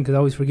funny thing, because I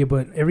always forget,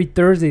 but every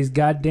Thursday is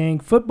goddamn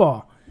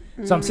football.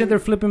 So I'm sitting there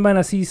flipping by, and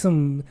I see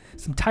some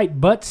tight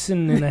butts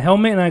and a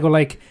helmet, and I go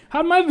like,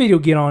 how'd my video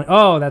get on?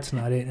 Oh, that's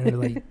not it. And they're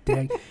like,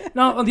 dang.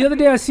 Now, the other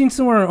day I seen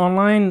somewhere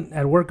online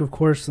at work, of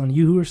course, on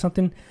Yahoo or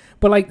something,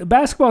 but like the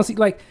basketball,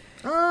 like,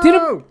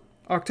 Oh,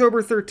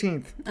 October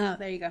 13th. Oh,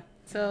 there you go.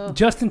 So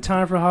just in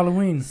time for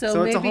Halloween.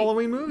 So it's a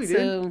Halloween movie, dude.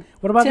 So,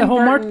 What about Tim the whole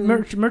Burton-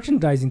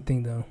 merchandising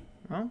thing, though?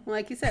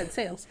 like you said,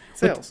 sales.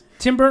 Sales.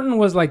 Tim Burton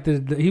was like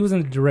he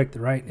wasn't the director,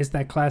 right? It's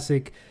that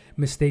classic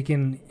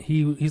mistaken.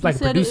 He's like a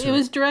Said producer. it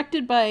was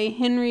directed by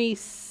Henry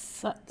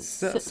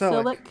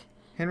Selick.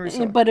 Henry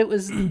Selick. But it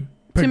was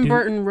Tim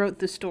Burton wrote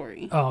the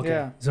story. Oh, okay.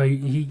 Yeah. So he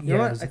You know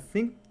what? I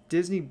think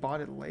Disney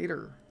bought it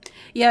later.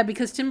 Yeah,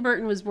 because Tim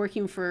Burton was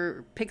working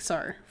for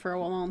Pixar for a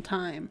long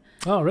time.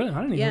 Oh, really?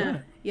 I didn't even know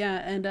that. Yeah,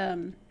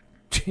 and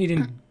He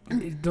didn't.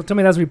 Don't tell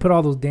me that's where he put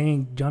all those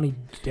dang Johnny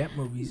Depp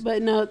movies.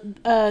 but no,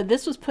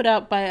 this was put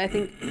out by I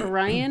think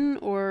Orion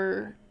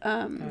or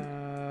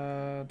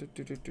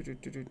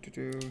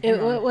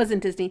it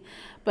wasn't Disney,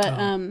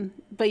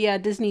 but yeah,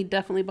 Disney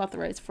definitely bought the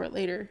rights for it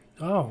later.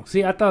 Oh,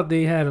 see, I thought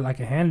they had like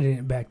a hand in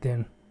it back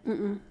then.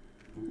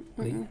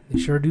 They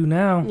sure do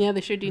now. Yeah,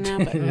 they sure do now.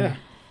 But Yeah.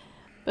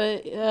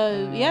 but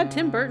yeah,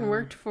 Tim Burton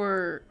worked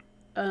for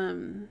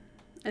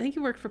I think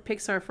he worked for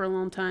Pixar for a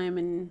long time,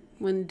 and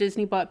when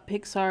Disney bought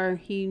Pixar,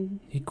 he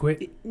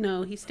quit.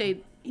 No, he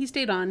stayed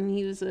on.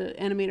 He was an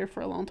animator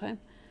for a long time.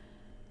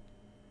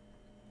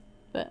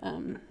 But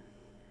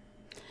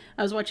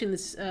I was watching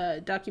this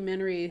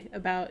documentary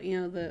about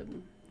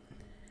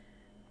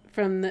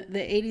from the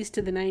 80s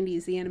to the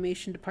 90s, the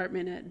animation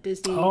department at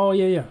Disney. Oh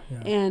yeah.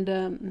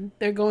 And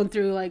they're going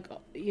through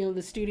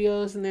the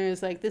studios, and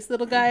there's like this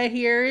little guy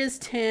here is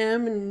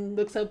Tim, and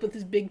looks up with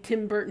his big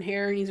Tim Burton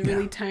hair, and he's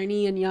really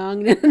tiny and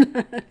young.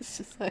 It's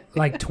just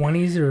like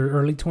 20s or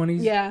early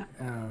 20s. Yeah.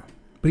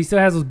 But he still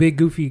has those big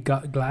goofy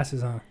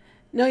glasses on.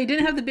 No, he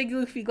didn't have the big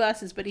goofy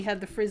glasses, but he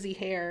had the frizzy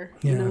hair.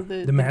 Yeah,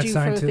 the mad Jufro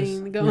scientist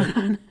thing going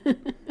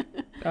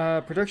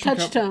on. Production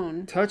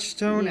Touchstone.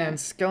 Touchstone Yeah. and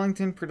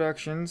Skellington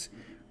Productions,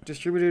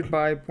 distributed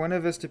by Buena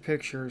Vista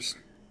Pictures.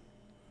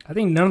 I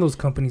think none of those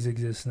companies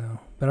exist now,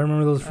 but I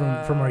remember those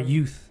from our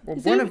youth. Well,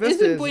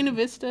 Isn't Buena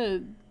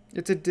Vista?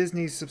 It's a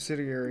Disney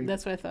subsidiary.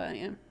 That's what I thought.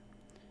 Yeah.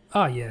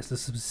 Ah, yes, the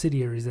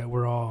subsidiaries that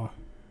were all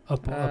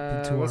up into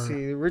our. Let's see.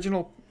 The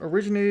original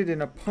originated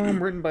in a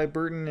poem written by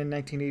Burton in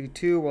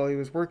 1982 while he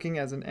was working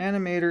as an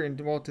animator in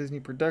Walt Disney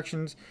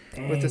Productions.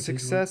 With the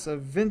success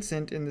of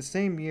Vincent in the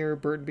same year,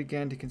 Burton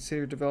began to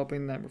consider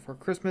developing The Night Before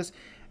Christmas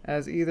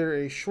as either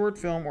a short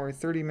film or a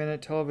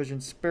 30-minute television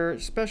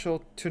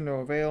special, to no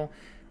avail.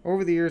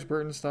 Over the years,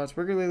 Burton's thoughts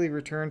regularly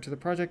returned to the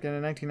project, and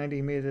in 1990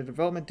 he made a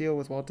development deal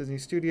with Walt Disney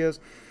Studios.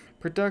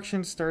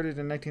 Production started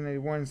in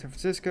 1991 in San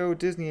Francisco.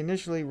 Disney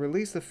initially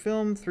released the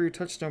film through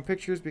Touchstone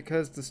Pictures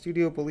because the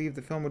studio believed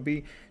the film would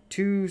be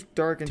too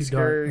dark and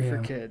scary for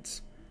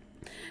kids.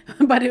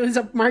 But it was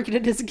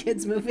marketed as a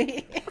kids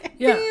movie.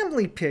 Yeah.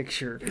 Family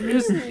picture.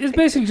 It's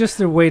basically just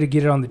their way to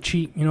get it on the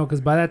cheap,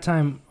 because by that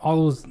time, all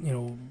those,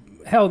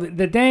 hell,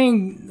 the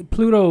dang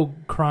Pluto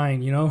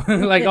crying,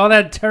 like all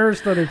that terror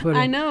stuff they put in.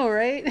 I know,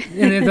 right?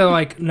 And then they're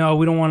like, no,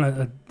 we don't want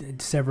a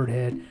severed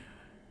head.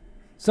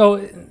 So,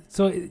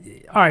 all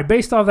right.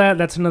 Based off that,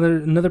 that's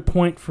another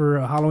point for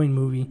a Halloween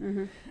movie.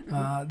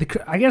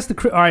 I guess the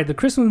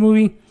Christmas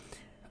movie.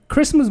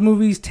 Christmas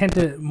movies tend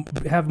to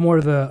have more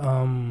of the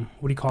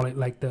what do you call it?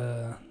 Like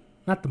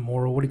not the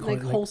moral. What do you call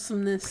it? Like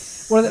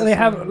wholesomeness. Well, they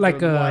have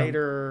like a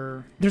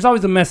lighter. There's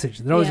always a message.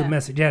 There's always Yeah. a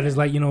message. Yeah, there's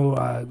like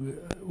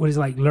what is it,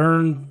 like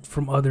learn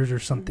from others or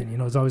something.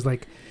 It's always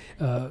like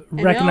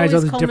recognize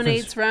others' it always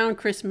culminates difference. around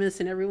Christmas,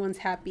 and everyone's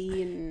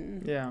happy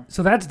and Yeah.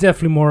 So that's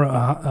definitely more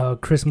a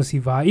Christmassy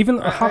vibe. Even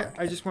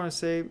I just want to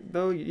say,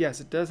 though, yes,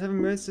 it does have a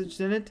message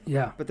in it.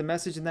 yeah, But the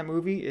message in that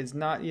movie is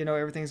not,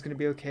 everything's going to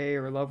be okay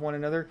or love one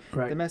another.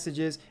 right. The message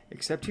is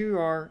accept who you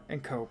are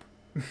and cope.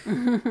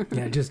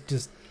 Yeah,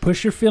 just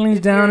push your feelings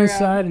If down you're,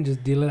 inside and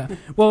just deal it out.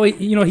 Well, if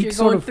he you're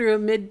sort going of through a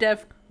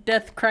mid-death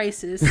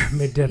crisis.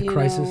 mid-death you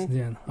crisis. know,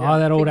 Yeah, all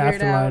that old figure it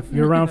afterlife. out.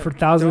 You're around for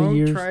thousands of Don't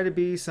years. try to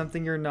be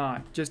something you're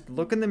not. Just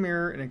look in the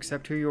mirror and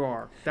accept who you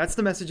are. That's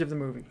the message of the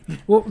movie.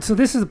 Well, so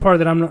this is the part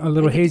that I'm a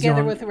little Get hazy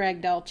together on. with a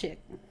ragdoll chick.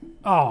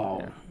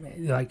 Oh,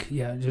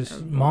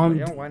 just mom.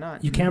 Why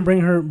not? You can't bring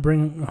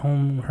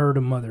home her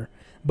to mother.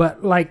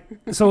 But like,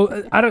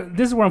 so I don't.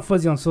 This is where I'm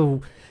fuzzy on.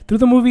 So through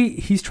the movie,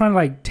 he's trying to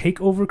like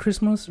take over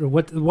Christmas, or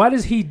what? Why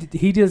does he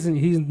doesn't?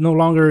 He's no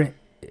longer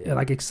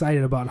like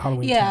excited about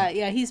Halloween. Yeah, time.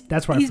 yeah. He's I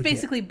he's forget.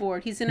 basically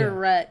bored. He's in Yeah. a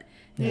rut.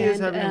 He is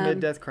And, having a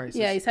mid-death crisis.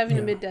 Yeah, he's having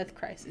Yeah. a mid-death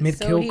crisis.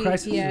 Mid-kill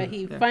crisis, Yeah, or-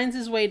 he Yeah. finds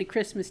his way to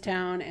Christmas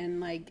Town, and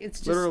like it's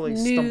just Literally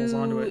new stumbles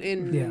onto it.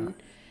 And, Yeah.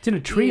 It's in a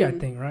tree, I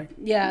and- think, right?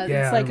 Yeah, Yeah,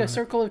 it's I like a remember.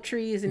 circle of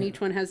trees, and Yeah.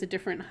 each one has a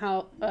different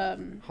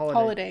Holiday.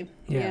 holiday.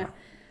 Yeah.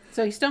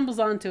 So he stumbles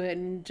onto it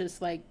and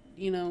just like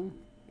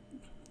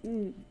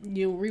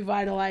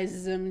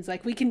revitalizes him. He's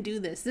like, "We can do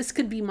this. This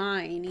could be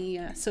mine."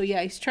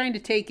 He's trying to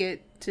take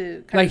it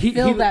to kind Like of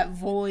fill that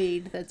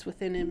void that's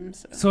within him.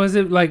 So is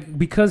it like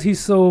because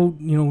he's so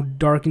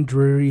dark and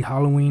dreary,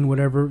 Halloween,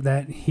 whatever,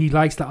 that he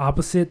likes the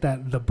opposite,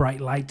 that the bright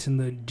lights and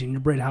the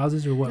gingerbread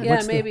houses, or what? Yeah,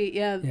 what's maybe.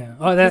 Yeah. Yeah.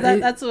 Oh,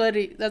 That's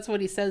what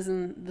he says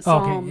in the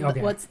psalm.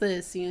 Okay. What's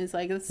this? He's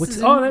like, this What's-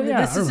 is oh, a, yeah,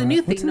 this I is a remember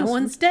new that. What's thing. No this?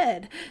 one's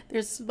dead.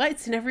 There's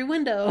lights in every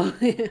window.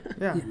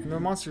 Yeah, no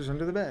monsters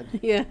under the bed.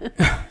 Yeah.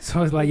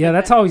 So it's like, yeah,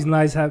 that's always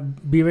nice.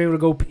 Being able to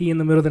go pee in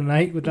the middle of the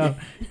night without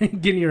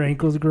getting your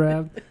ankles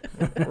grabbed.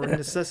 Or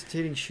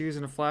necessitating shoes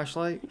and a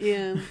flashlight.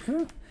 Yeah.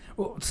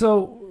 Well,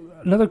 so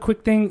another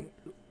quick thing,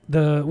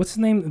 what's his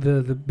name?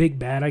 The big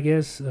bad, I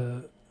guess.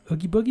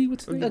 Oogie Boogie.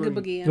 What's his name? Oogie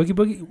Boogie. Yeah. Oogie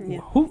Boogie. Yeah.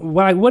 Who?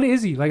 Like, what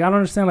is he? Like, I don't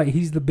understand. Like,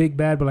 he's the big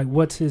bad, but like,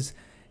 what's his?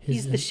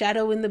 He's the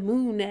shadow in the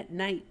moon at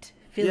night,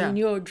 filling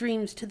your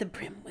dreams to the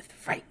brim with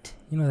fright.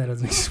 You know that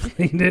doesn't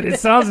explain it. It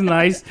sounds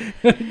nice.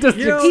 It doesn't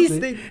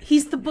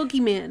He's the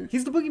boogeyman.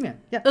 He's the boogeyman.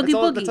 Yeah, Oogie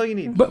that's all you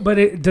need. But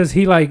does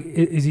he like?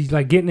 Is he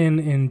like getting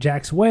in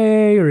Jack's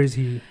way, or is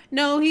he?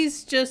 No,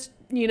 he's just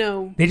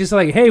They just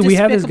like, hey, we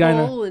have this guy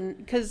now. and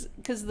because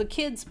the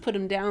kids put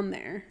him down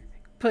there,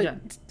 put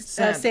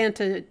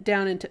Santa.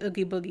 down into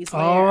Oogie Boogie's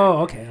lair.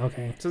 Oh,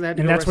 okay. So they had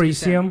to And go that's where you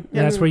rescue see Sam. him.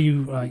 Yeah. That's where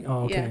you like.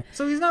 Oh, okay. Yeah.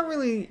 So he's not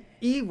really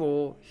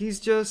evil.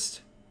 He's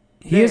just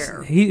He is.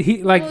 there.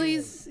 He like. Well,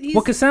 he's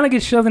Well, because Santa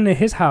gets shoved into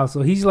his house,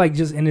 so he's like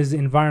just in his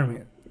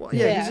environment. Well,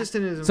 yeah, Yeah. he's just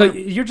in his. So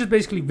environment. you're just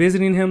basically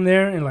visiting him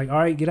there, and like, all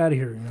right, get out of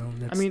here.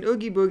 I mean,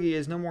 Oogie Boogie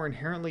is no more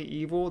inherently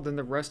evil than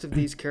the rest of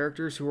these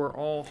characters who are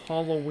all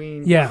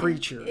Halloween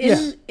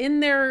creatures. in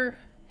their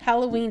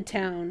Halloween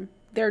town,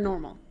 they're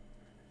normal.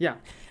 Yeah.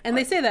 And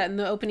they say that in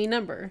the opening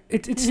number.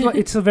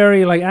 it's a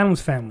very like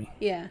Addams Family.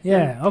 Yeah.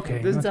 Yeah.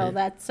 Okay. This- So okay.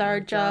 that's our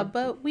job,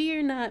 but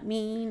we're not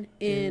mean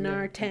in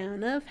our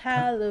town of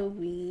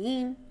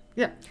Halloween.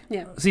 Yeah.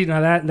 Yeah. See,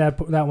 now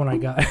that one I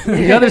got.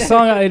 The other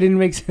song I didn't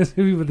make sense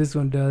to me, but this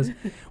one does.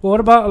 Well, what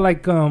about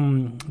like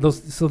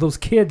those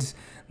kids?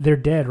 They're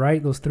dead,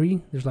 right? Those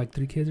three. There's like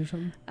 3 kids or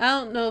something. I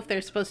don't know if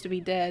they're supposed to be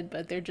dead,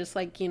 but they're just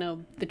like,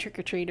 the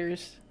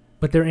trick-or-treaters.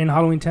 But they're in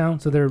Halloween Town,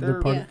 so they're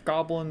part. Yeah.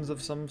 goblins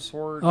of some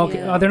sort. Okay.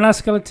 Yeah. Oh, they're not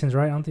skeletons,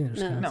 right? I don't think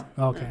they're No. skeletons.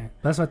 No. Okay.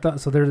 That's what I thought.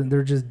 So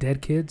they're just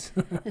dead kids.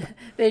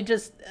 They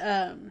just,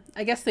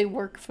 I guess they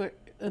work for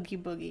Oogie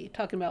Boogie.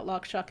 Talking about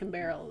Lock, Shock, and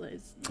Barrel.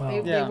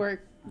 They Yeah.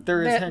 work.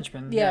 They're his That-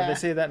 henchmen. yeah. They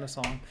say that in a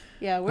song.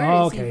 Yeah, we're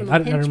Oh, his okay. evil I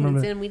remember henchmen,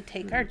 that. and we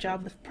take our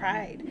job with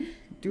pride.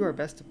 Do our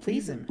best to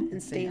please him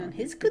and stay on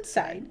his good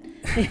side.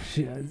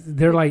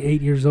 They're like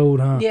 8 years old,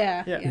 huh?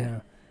 Yeah. Yeah.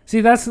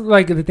 See, that's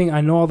like the thing. I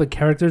know all the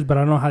characters, but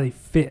I don't know how they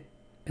fit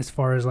as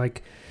far as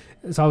like.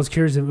 So I was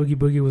curious if Oogie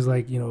Boogie was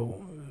like,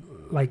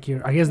 like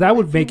your. I guess that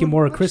would make it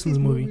more a Christmas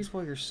movie. Movies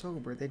while you're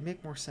sober, they'd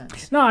make more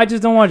sense. No, I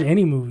just don't watch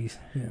any movies.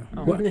 Yeah.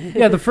 Oh. Well,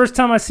 yeah, the first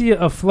time I see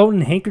a floating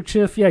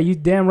handkerchief, yeah, you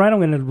damn right I'm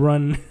gonna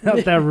run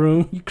out that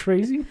room. You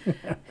crazy?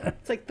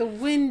 It's like the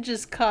wind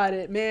just caught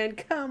it, man.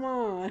 Come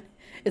on.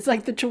 It's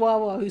like the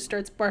chihuahua who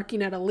starts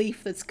barking at a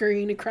leaf that's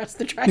scurrying across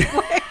the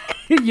driveway.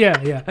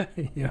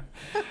 yeah.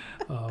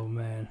 Oh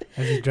man,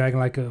 I just dragging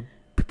like a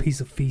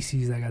piece of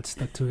feces that got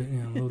stuck to it.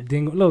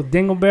 Little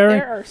dingleberry.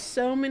 There are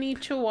so many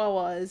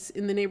chihuahuas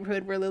in the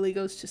neighborhood where Lily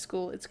goes to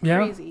school. It's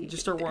crazy. You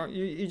just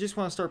you just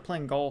want to start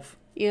playing golf.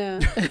 Yeah.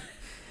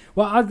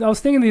 Well, I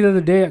was thinking the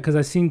other day because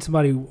I seen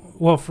somebody.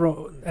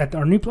 Well, at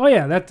our new. Oh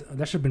yeah, that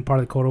should have been part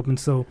of the cold open.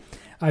 So.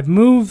 I've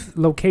moved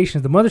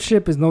locations. The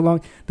mothership is no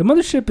longer. The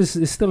mothership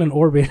is still in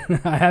orbit.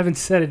 I haven't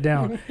set it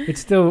down. It's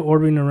still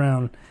orbiting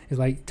around. It's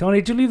like,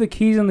 Tony, did you leave the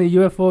keys on the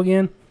UFO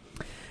again?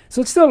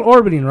 So it's still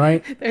orbiting,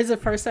 right? There's a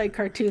Far Side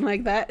cartoon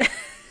like that.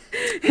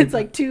 It's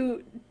like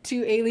two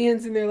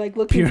aliens, and they're like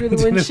looking through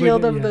the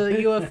windshield of the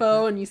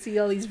UFO, and you see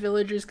all these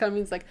villagers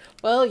coming. It's like,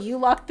 well, you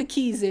lock the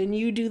keys in,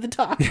 you do the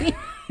talking.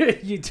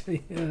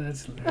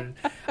 That's hilarious.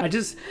 I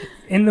just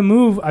in the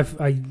move,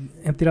 I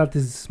emptied out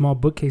this small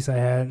bookcase I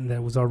had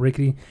that was all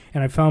rickety,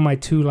 and I found my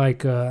 2 like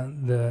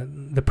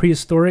the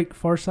prehistoric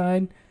Far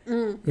Side.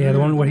 Yeah, the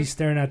one where he's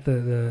staring at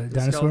the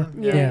dinosaur.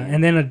 Yeah.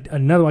 And then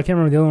another one, I can't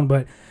remember the other one,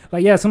 but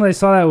like somebody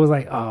saw that was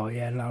like, oh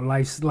yeah, no,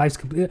 life's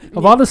complete.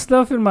 Of all the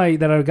stuff in my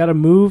that I got to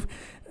move.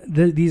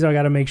 These I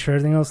got to make sure.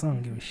 Everything else, I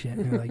don't give a shit.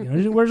 Like,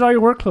 where's all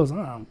your work clothes?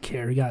 I don't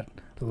care. You got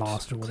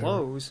lost or whatever.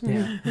 Clothes.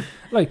 Yeah.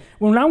 Like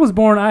when I was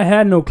born, I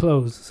had no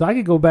clothes, so I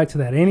could go back to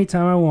that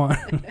anytime I want.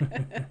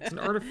 It's an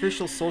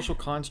artificial social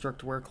construct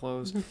to wear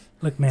clothes.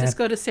 Look, man. Just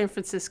go to San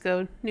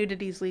Francisco.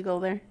 Nudity's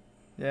legal there.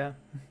 Yeah.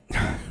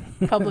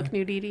 Public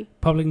nudity.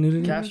 Public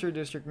nudity. Castro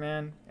District,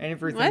 man.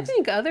 Everything. I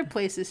think other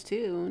places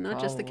too, not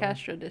just the Probably.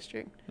 Castro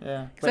District.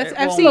 Yeah.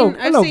 I've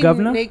Hello, seen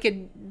Governor.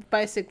 naked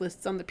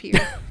bicyclists on the pier.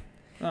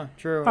 Oh,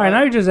 true. All right,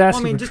 now you're just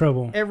asking for just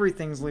trouble.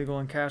 everything's legal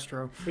in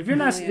Castro. If you're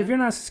not Yeah. if you're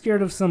not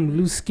scared of some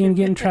loose skin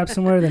getting trapped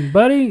somewhere, then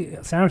buddy,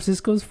 San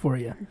Francisco's for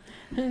you.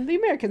 The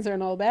Americans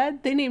aren't all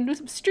bad. They named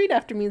a street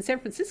after me in San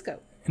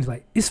Francisco. And it's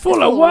like it's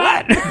full of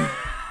what?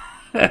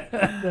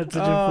 That's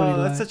such a funny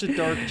line. That's such a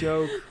dark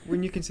joke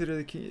when you consider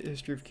the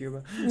history of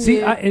Cuba. See,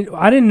 Yeah.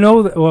 I didn't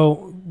know that.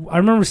 Well, I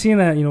remember seeing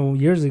that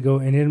years ago,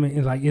 and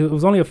it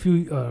was only a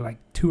few like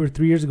 2 or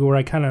 3 years ago where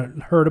I kind of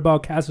heard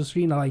about Castle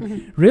Street, and I'm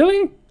like,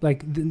 really?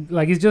 Like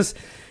it's just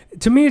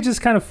to me, it's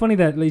just kind of funny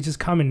that it's just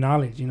common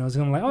knowledge,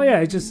 So I'm like, oh yeah,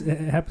 it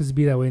happens to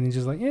be that way, and it's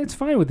just like, yeah, it's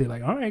fine with it.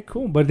 Like, all right,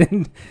 cool. But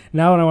then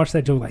now when I watch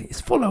that joke, like,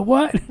 it's full of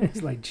what?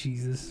 It's like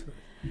Jesus.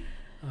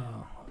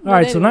 All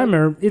right, so anyway.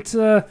 Nightmare. It's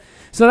so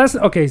that's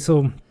okay.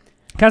 So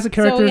cast of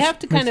characters. So we have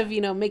to kind of,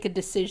 make a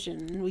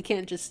decision. We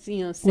can't just,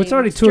 say Well, it's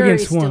already 2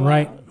 against 1,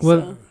 right?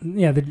 Well,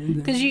 yeah.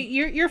 Because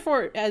you're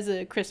for it as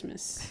a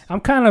Christmas. I'm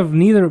kind of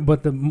neither,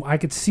 but I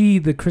could see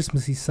the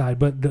Christmassy side,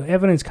 but the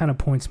evidence kind of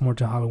points more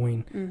to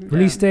Halloween. Mm-hmm.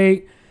 Release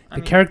date,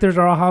 the characters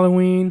are all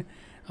Halloween.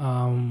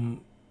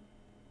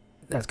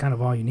 that's kind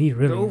of all you need,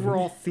 really. The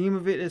overall theme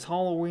of it is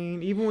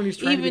Halloween. Even when he's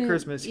trying to be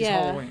Christmas, he's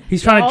Halloween.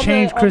 He's trying to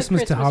change all the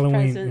Christmas to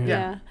Halloween. presents,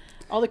 yeah.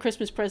 All the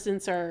Christmas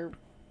presents are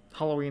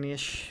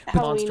Halloween-ish,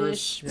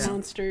 Halloween-ish monsters.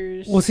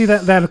 monsters. Well, see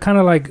that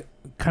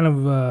kind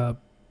of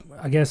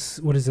I guess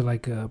what is it,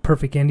 like a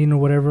perfect ending or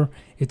whatever?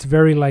 It's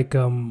very like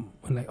oh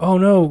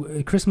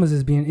no, Christmas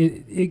is being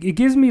it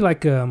gives me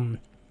like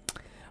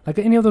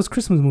any of those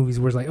Christmas movies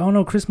where it's like, oh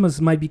no, Christmas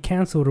might be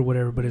canceled or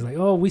whatever, but it's like,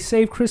 oh, we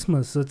saved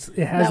Christmas, so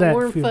it has that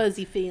warm feel.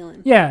 fuzzy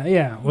feeling.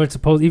 Yeah. Where it's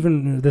supposed,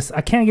 even this,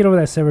 I can't get over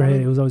that severed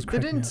head. It was always They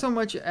cracking didn't me up. so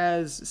much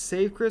as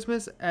save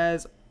Christmas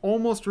as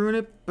almost ruin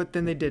it, but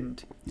then they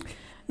didn't.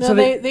 No, So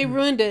they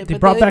ruined it. They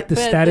but brought back the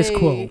but status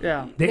quo.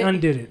 Yeah. They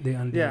undid it. They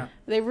undid Yeah. it.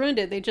 They ruined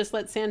it. They just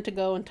let Santa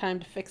go in time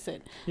to fix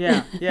it.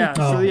 Yeah.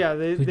 Oh, So yeah,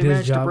 they he did his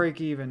managed to job.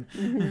 break even.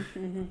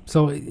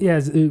 So yeah,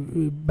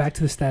 back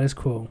to the status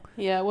quo.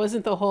 Yeah, it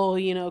wasn't the whole,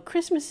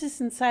 Christmas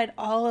is inside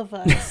all of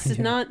us.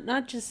 Yeah.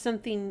 Not just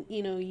something,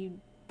 you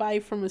buy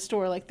from a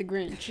store like the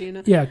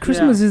Grinch, Yeah,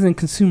 Christmas isn't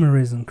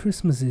consumerism.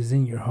 Christmas is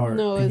in your heart.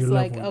 No, and it's your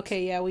like, loved ones.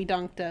 okay, yeah, we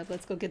donked up.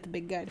 Let's go get the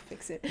big guy to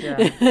fix it.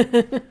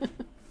 Yeah.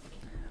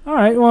 All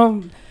right,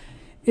 well,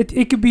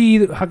 it could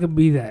be, how could it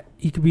be that?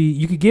 You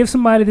could give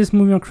somebody this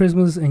movie on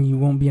Christmas and you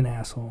won't be an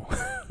asshole.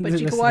 But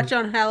you can watch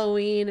on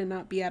Halloween and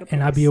not be out of place.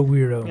 and not be a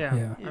weirdo.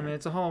 Yeah. I mean,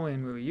 it's a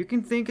Halloween movie. You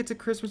can think it's a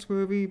Christmas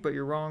movie, but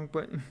you're wrong.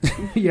 But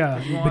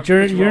Yeah, You're but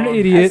you're an wrong.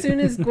 idiot. As soon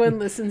as Gwen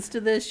listens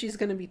to this, she's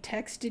going to be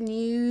texting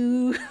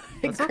you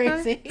like That's okay.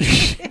 crazy.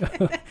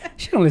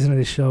 She don't listen to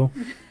this show.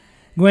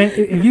 Gwen,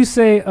 if you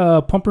say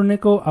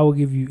pumpernickel, I will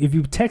give you. If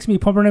you text me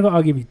pumpernickel,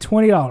 I'll give you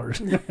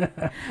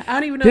 $20. I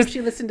don't even know if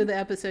she listened to the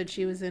episode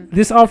she was in.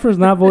 This offer is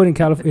not void in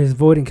California. Is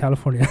void in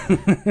California.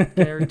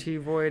 guarantee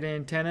void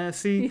in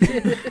Tennessee.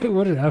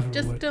 What did I for?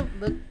 Just void? don't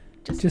look.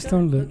 Just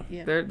don't look.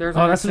 Yeah. There's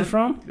Oh, our that's what it's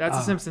from. That's Ah.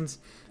 The Simpsons.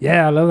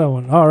 Yeah, I love that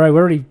one. All right, we're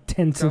already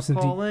 10 Simpsons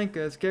deep.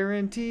 Palinka's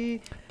guarantee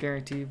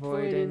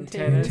void in In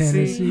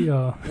Tennessee. Tennessee.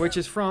 Which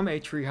is from a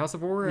Treehouse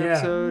of Horror Yeah.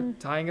 episode,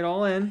 tying it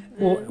all in.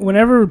 Well,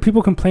 whenever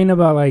people complain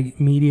about like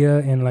media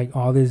and like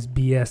all this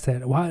BS,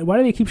 that why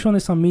do they keep showing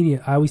this on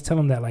media? I always tell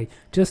them that, like,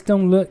 just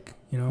don't look.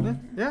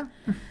 Yeah.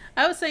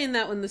 I was saying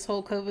that when this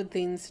whole COVID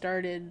thing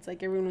started, it's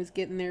like everyone was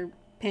getting their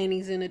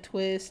panties in a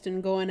twist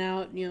and going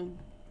out,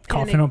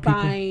 Coughing panic on people.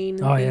 buying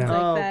and Oh, things yeah.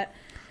 like Oh. that.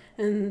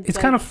 And It's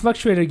kind of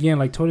fluctuated again.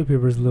 Like toilet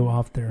paper is a little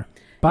off there.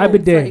 Buy it's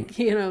bidet.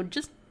 like,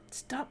 just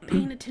stop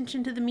paying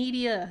attention to the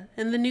media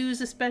and the news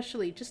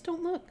especially. Just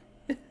don't look.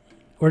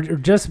 Or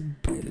just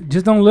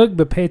don't look,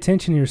 but pay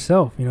attention to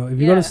yourself. If you go to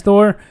Yeah. the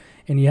store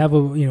and you have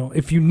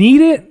if you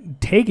need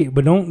it, take it,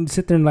 but don't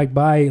sit there and like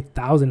buy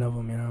 1,000 of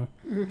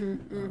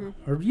them.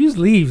 Or use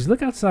leaves.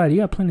 Look outside. You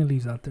got plenty of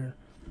leaves out there.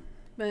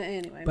 But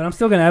anyway. But I'm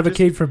still gonna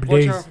advocate for Watch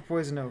bidets. out for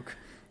poison oak.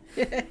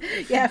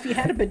 Yeah, if you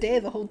had a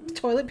bidet, the whole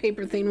toilet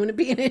paper thing wouldn't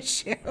be an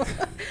issue.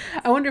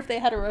 I wonder if they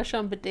had a rush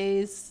on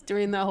bidets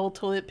during that whole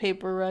toilet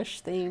paper rush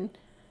thing.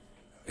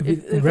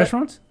 In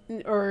restaurants?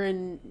 Or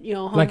in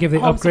home, Like if they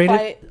home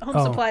upgraded?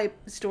 supply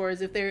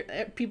stores,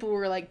 if people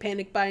were like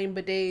panic buying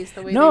bidets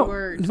the way they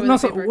were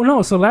toilet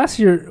paper. So last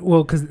year,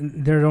 because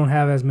they don't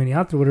have as many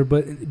out there, whatever,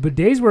 but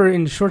bidets were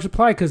in short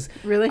supply. Because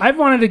Really? I've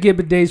wanted to get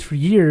bidets for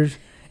years,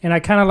 and I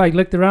kind of like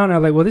looked around. And I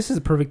was like, well, this is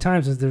a perfect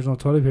time since there's no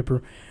toilet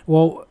paper.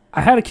 Well,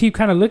 I had to keep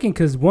kind of looking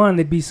because one,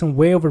 they'd be some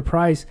way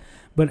overpriced,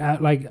 but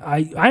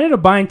I ended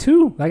up buying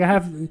two. Like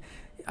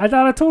I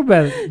thought I told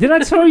about it. Did I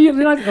tell you? Oh,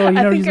 you I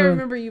never think used I one?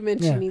 remember you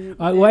mentioning.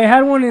 Well, I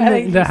had one I in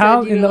think the you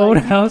house, said you in the were old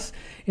like- house,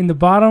 in the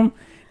bottom.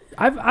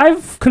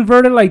 I've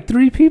converted like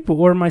 3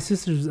 people, or my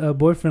sister's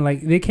boyfriend.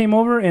 Like they came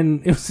over,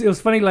 and it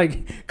was funny,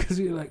 like because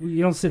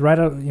you don't sit right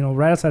out,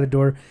 right outside the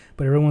door,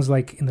 but everyone's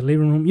like in the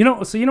living room,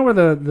 so where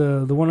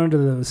the one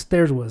under the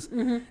stairs was,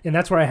 and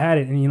that's where I had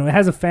it, and it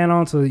has a fan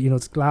on, so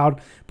it's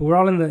loud, but we're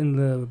all in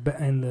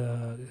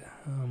the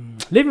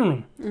living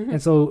room,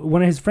 and so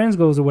one of his friends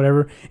goes or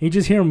whatever, and you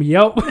just hear him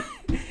yelp,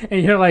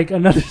 and you're like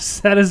another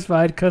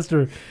satisfied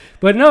customer,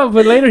 but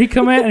later he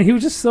come in and he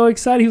was just so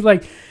excited, he was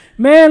like,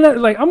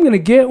 man, like I'm gonna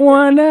get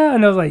one now,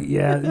 and I was like,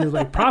 yeah, he was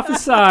like,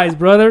 prophesize,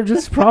 brother,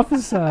 just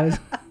prophesize.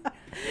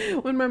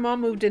 When my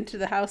mom moved into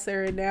the house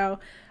there and now,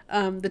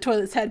 the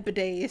toilets had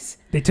bidets.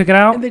 They took it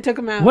out. And they took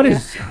them out. What yeah.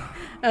 is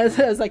I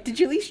was like, did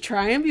you at least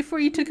try them before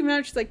you took them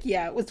out? She's like,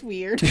 yeah, it was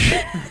weird.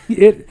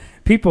 it?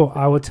 People,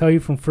 I will tell you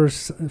from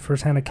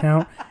first-hand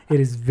account, it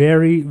is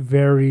very,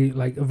 very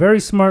like a very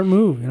smart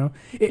move.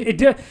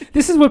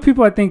 This is what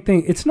people I think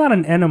it's not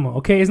an enema.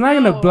 Okay, it's not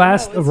gonna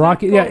blast a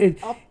rocket. Yeah.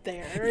 Up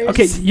there.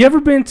 Okay, you ever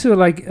been to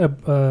like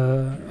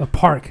a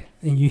park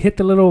and you hit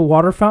the little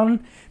water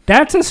fountain?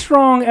 That's as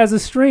strong as a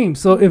stream.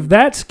 So if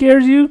that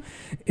scares you,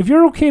 if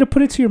you're okay to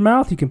put it to your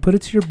mouth, you can put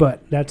it to your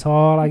butt. That's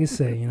all I can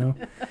say, you know.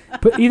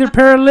 Put either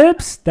pair of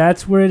lips,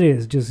 that's where it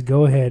is. Just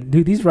go ahead.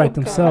 Dude, these write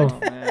themselves. Oh,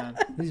 man.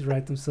 These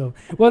write themselves.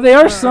 Well, they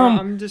are some.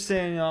 I'm just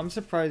saying, I'm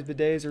surprised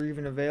bidets are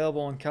even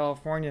available in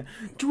California.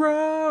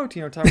 Drought,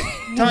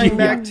 tying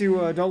back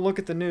to don't look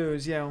at the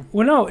news,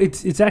 Well, no,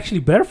 it's actually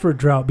better for a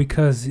drought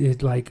because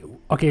it like,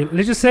 okay,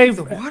 let's just say.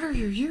 The water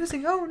you're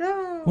using, oh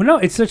no. Well, no,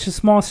 it's such a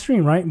small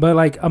stream, right? But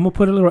like, I'm gonna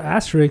put a little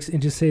asterisk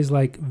and just says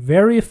like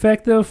very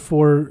effective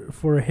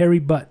for hairy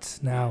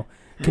butts. Now,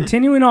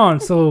 continuing on,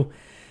 so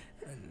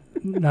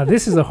now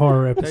this is a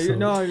horror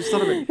episode. I just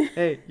thought of it.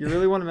 Hey, you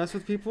really want to mess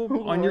with people?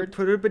 Lord.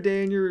 Put a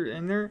bidet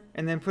in there,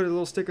 and then put a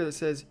little sticker that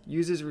says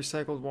uses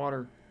recycled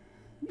water.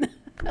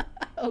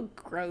 Oh,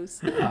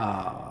 gross.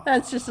 Ah.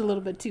 That's just a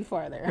little bit too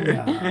far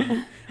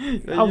there.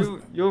 Yeah.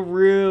 You'll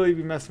really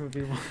be messing with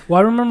people. Well,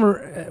 I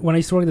remember when I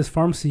used to work at this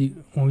pharmacy,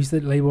 when we used to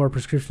label our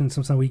prescriptions,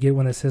 sometimes we get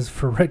one that says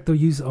for rectal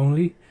use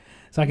only.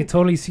 So I could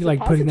totally see like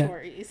putting that.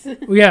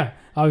 Well, yeah,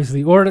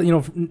 obviously, or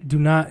do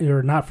not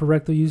or not for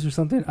rectal use or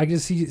something. I can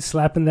just see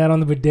slapping that on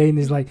the bidet, and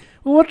he's like,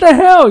 "Well, what the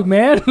hell,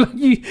 man? Like,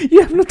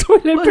 you have no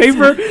toilet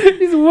paper."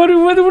 He's like, what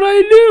do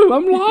I do?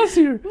 I'm lost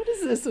here. What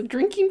is this? A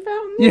drinking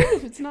fountain? Yeah.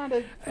 If it's not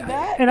a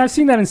that. And I've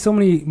seen that in so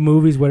many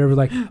movies, whatever.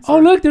 Like, oh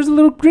look, there's a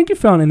little drinking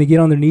fountain, and they get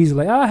on their knees,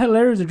 like,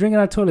 hilarious, they're drinking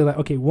out of the toilet. Like,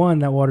 okay, one,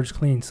 that water's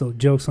clean, so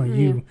jokes on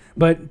you.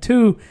 But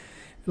two,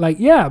 like,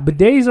 yeah,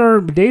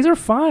 bidets are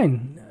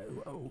fine.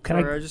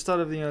 I just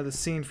thought of the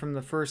scene from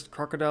the first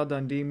Crocodile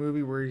Dundee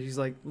movie where he's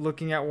like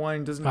looking at one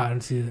and doesn't. I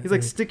didn't see that. He's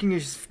like sticking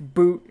his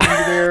boot into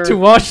there to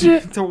wash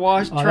it. To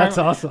wash. Oh, that's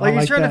awesome. Like I he's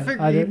like trying that. to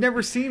figure. You've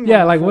never seen. Yeah,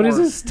 one like before. what is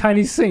this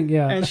tiny sink?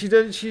 Yeah. And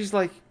she's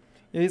like.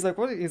 Yeah, he's like,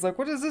 what? He's like,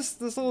 what is this?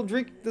 This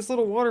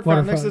little water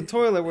fountain next to the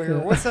toilet here.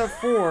 Yeah. What's that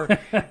for?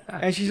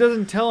 And she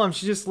doesn't tell him.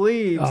 She just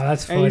leaves. Oh,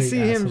 that's funny. And you see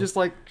him just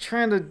like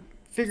trying to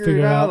figure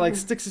it out. Like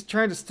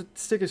trying to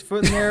stick his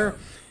foot in there.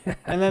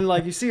 And then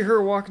like you see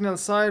her walking down the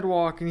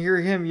sidewalk and you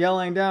hear him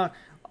yelling down,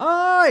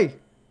 "Aye,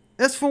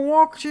 that's for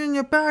walking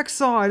your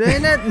backside,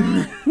 ain't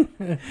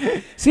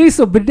it?" See,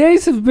 so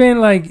bidets have been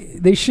like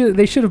they should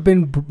have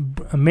been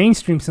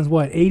mainstream since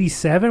what,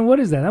 87? What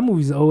is that? That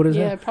movie's old as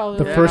hell. Probably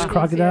The first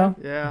Crocodile.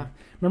 Yeah.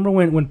 Remember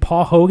when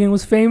Paul Hogan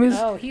was famous?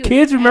 Oh, he was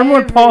Kids, remember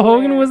when Paul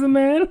Hogan everywhere. was the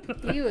man?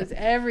 He was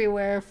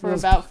everywhere for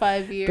Those about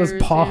 5 years.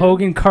 Those Paul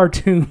Hogan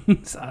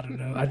cartoons. I don't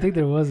know. I think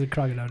there was a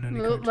Crocodile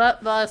Dundee cartoon. The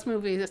last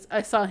movie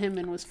I saw him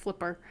in was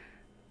Flipper,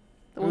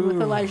 the one with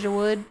Ooh. Elijah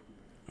Wood.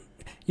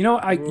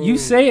 You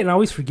say it and I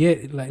always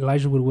forget. Like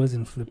Elijah Wood was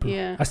in Flipper.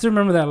 Yeah. I still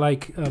remember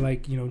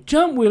that.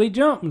 Jump Willie,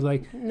 jump. It was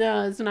like,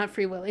 No, it's not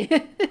Free Willy.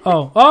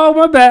 oh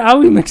my bad. I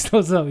always mix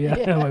those up. Yeah.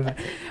 My bad.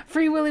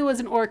 Free Willy was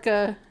an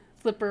orca.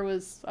 Flipper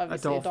was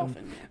obviously a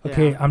dolphin.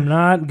 Okay, Yeah. I'm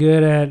not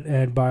good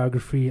at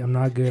biography. I'm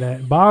not good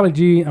at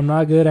biology. I'm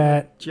not good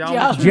at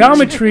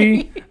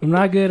geometry. I'm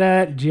not good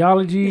at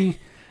geology.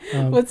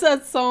 What's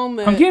that song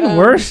that I'm getting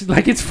worse.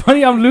 Like, it's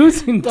funny. I'm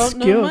losing don't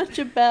skill. know much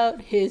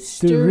about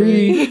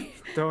history.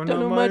 Don't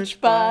know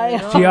much by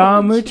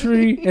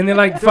Geometry. And then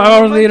like Don't 5 know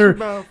hours much later,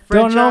 about don't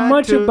French know I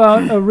much took.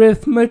 about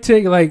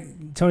arithmetic. Like,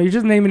 Tony, you're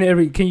just naming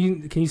every. Can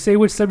you say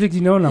which subject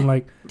you know? And I'm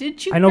like,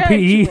 Did you I know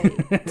PE.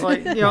 graduate?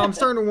 Like, I'm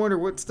starting to wonder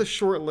what's the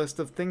short list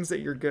of things that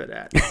you're good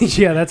at.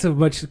 yeah, that's a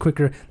much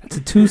quicker. That's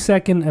a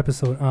 2-second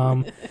episode.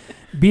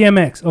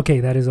 BMX. Okay,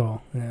 that is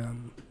all.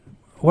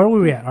 Where were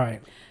we at? All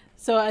right.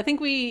 So I think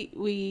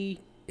we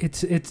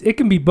It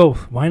can be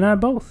both. Why not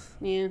both?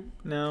 yeah.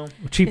 No.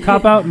 Cheap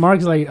cop out.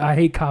 Mark's like, I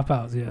hate cop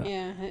outs. Yeah.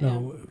 Yeah.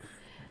 No.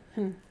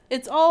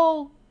 It's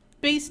all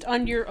based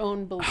on your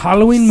own beliefs.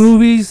 Halloween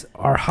movies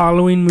are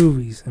Halloween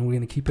movies, and we're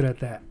gonna keep it at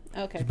that.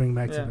 Okay. Just bring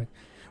back Yeah. something.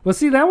 Well,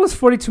 see, that was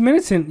 42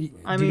 minutes in. Do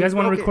you guys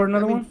want to record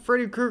another one?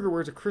 Freddy Krueger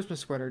wears a Christmas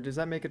sweater. Does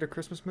that make it a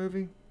Christmas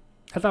movie?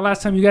 I thought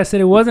last time you guys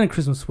said it wasn't a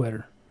Christmas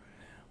sweater.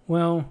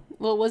 Well,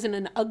 Well, it wasn't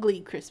an ugly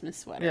Christmas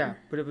sweater. Yeah,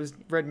 but it was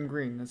red and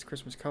green. That's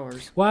Christmas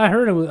colors. I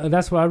heard it was.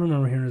 That's what I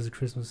remember hearing as a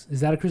Christmas. Is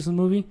that a Christmas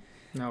movie?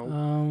 No.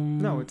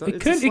 No, it's a it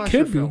could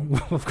slasher be.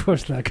 film. Of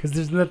course not, because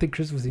there's nothing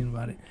Christmassy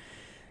about it.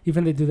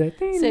 Even they do that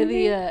thing. Say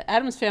the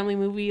Addams Family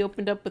movie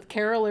opened up with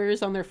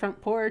carolers on their front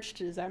porch.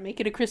 Does that make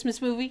it a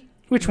Christmas movie?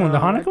 Which one? The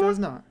No, Hanukkah It one? does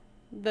not.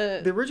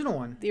 The original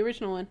one. the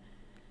original one.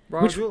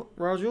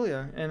 Raul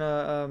Julia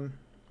and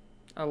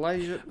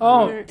Elijah.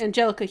 Oh.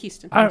 Angelica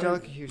Houston.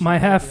 Angelica Houston. My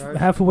Thank you.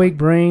 half awake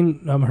brain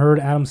heard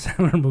Adam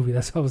Sandler movie.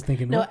 That's what I was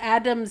thinking. No, What?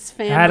 Addams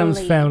Family.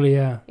 Adam's Family.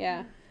 Yeah.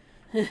 Yeah.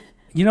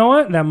 You know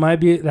what? That might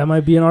be an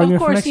argument Of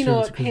for course, next you year. know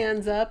It's it good.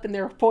 pans up and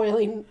they're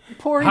pouring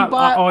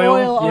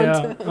Oil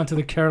onto. onto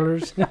the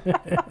carolers.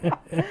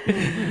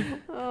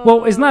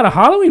 Well, it's not a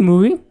Halloween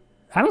movie.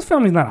 Adam's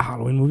Family's not a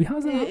Halloween movie.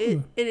 How's that?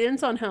 It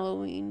ends on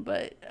Halloween,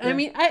 but I Yeah.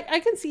 mean, I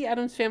can see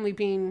Addams Family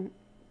being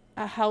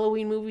a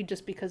Halloween movie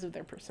just because of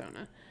their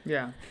persona.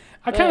 Yeah.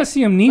 I kind of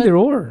see them neither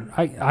or.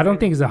 I don't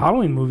think it's a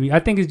Halloween movie. I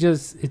think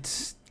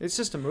it's It's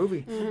just a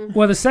movie.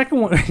 well, the second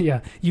one,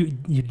 yeah, you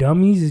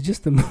dummies, is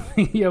just a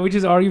movie. Yeah, we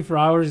just argue for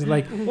hours.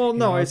 Like, Well,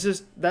 no, Yeah. it's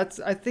just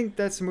I think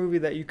that's a movie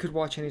that you could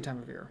watch any time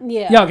of year.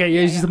 Yeah. yeah, okay,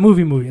 yeah, it's just a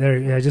movie. There,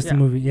 yeah, just a Yeah.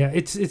 movie. Yeah,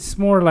 it's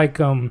more like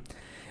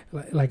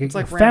like It's a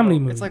like family Rambo.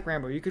 movie. It's like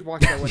Rambo. You could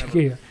watch that whenever.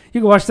 Yeah,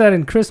 you can watch that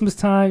in Christmas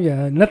time.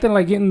 Yeah, nothing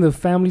like getting the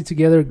family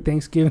together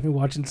Thanksgiving and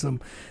watching some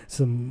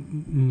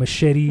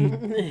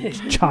machete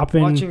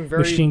chopping, Watching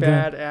very machine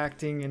bad gun.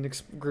 acting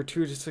and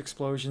gratuitous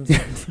explosions.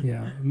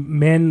 Yeah,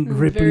 men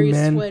ripping Very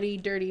men. sweaty,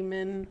 dirty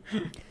men.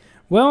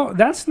 Well,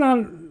 that's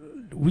not.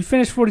 We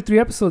finished 43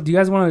 episodes. Do you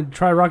guys want to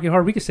try Rocky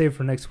Horror? We could save it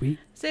for next week.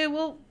 So,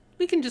 well,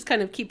 we can just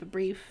kind of keep it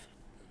brief.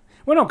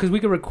 Well, no, because we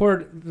could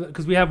record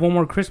because we have one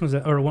more episode,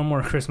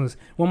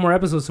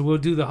 so we'll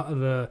do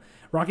the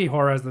Rocky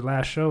Horror as the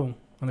last show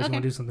unless you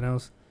want to do something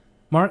else.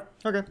 Mark,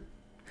 Okay.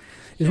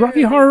 is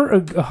Rocky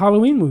Horror a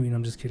Halloween movie? No,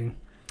 I'm just kidding.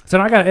 So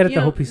now I gotta edit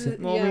the whole piece.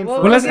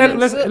 Well, let's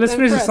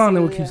finish the song,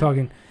 then we'll keep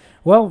talking.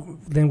 Well,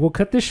 then we'll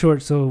cut this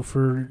short. So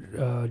for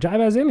Jive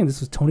as Alien, this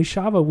was Tony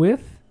Shava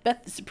with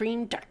Beth the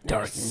Supreme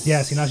Darkness.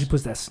 Yeah, see now she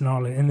puts that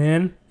snarl in, and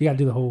then you gotta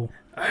do the whole.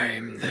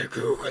 I'm the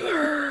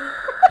Googler.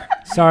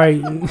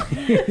 Sorry,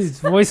 his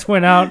voice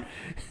went out.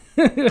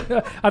 I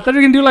thought you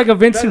were gonna do like a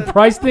Vincent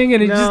Price thing,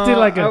 and it just did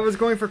like a. I was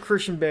going for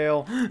Christian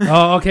Bale.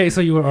 Oh, okay.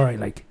 So you were all right,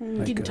 like.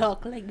 You can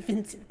talk like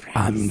Vincent Price.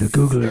 I'm the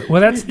Googler.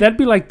 Well, that'd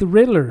be like the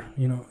Riddler,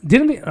 you know.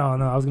 Didn't they? Oh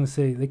no, I was gonna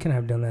say they couldn't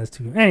have done that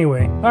too.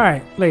 Anyway, all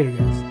right, later,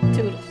 guys.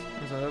 Toodles.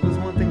 So that was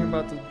one thing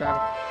about the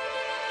battle.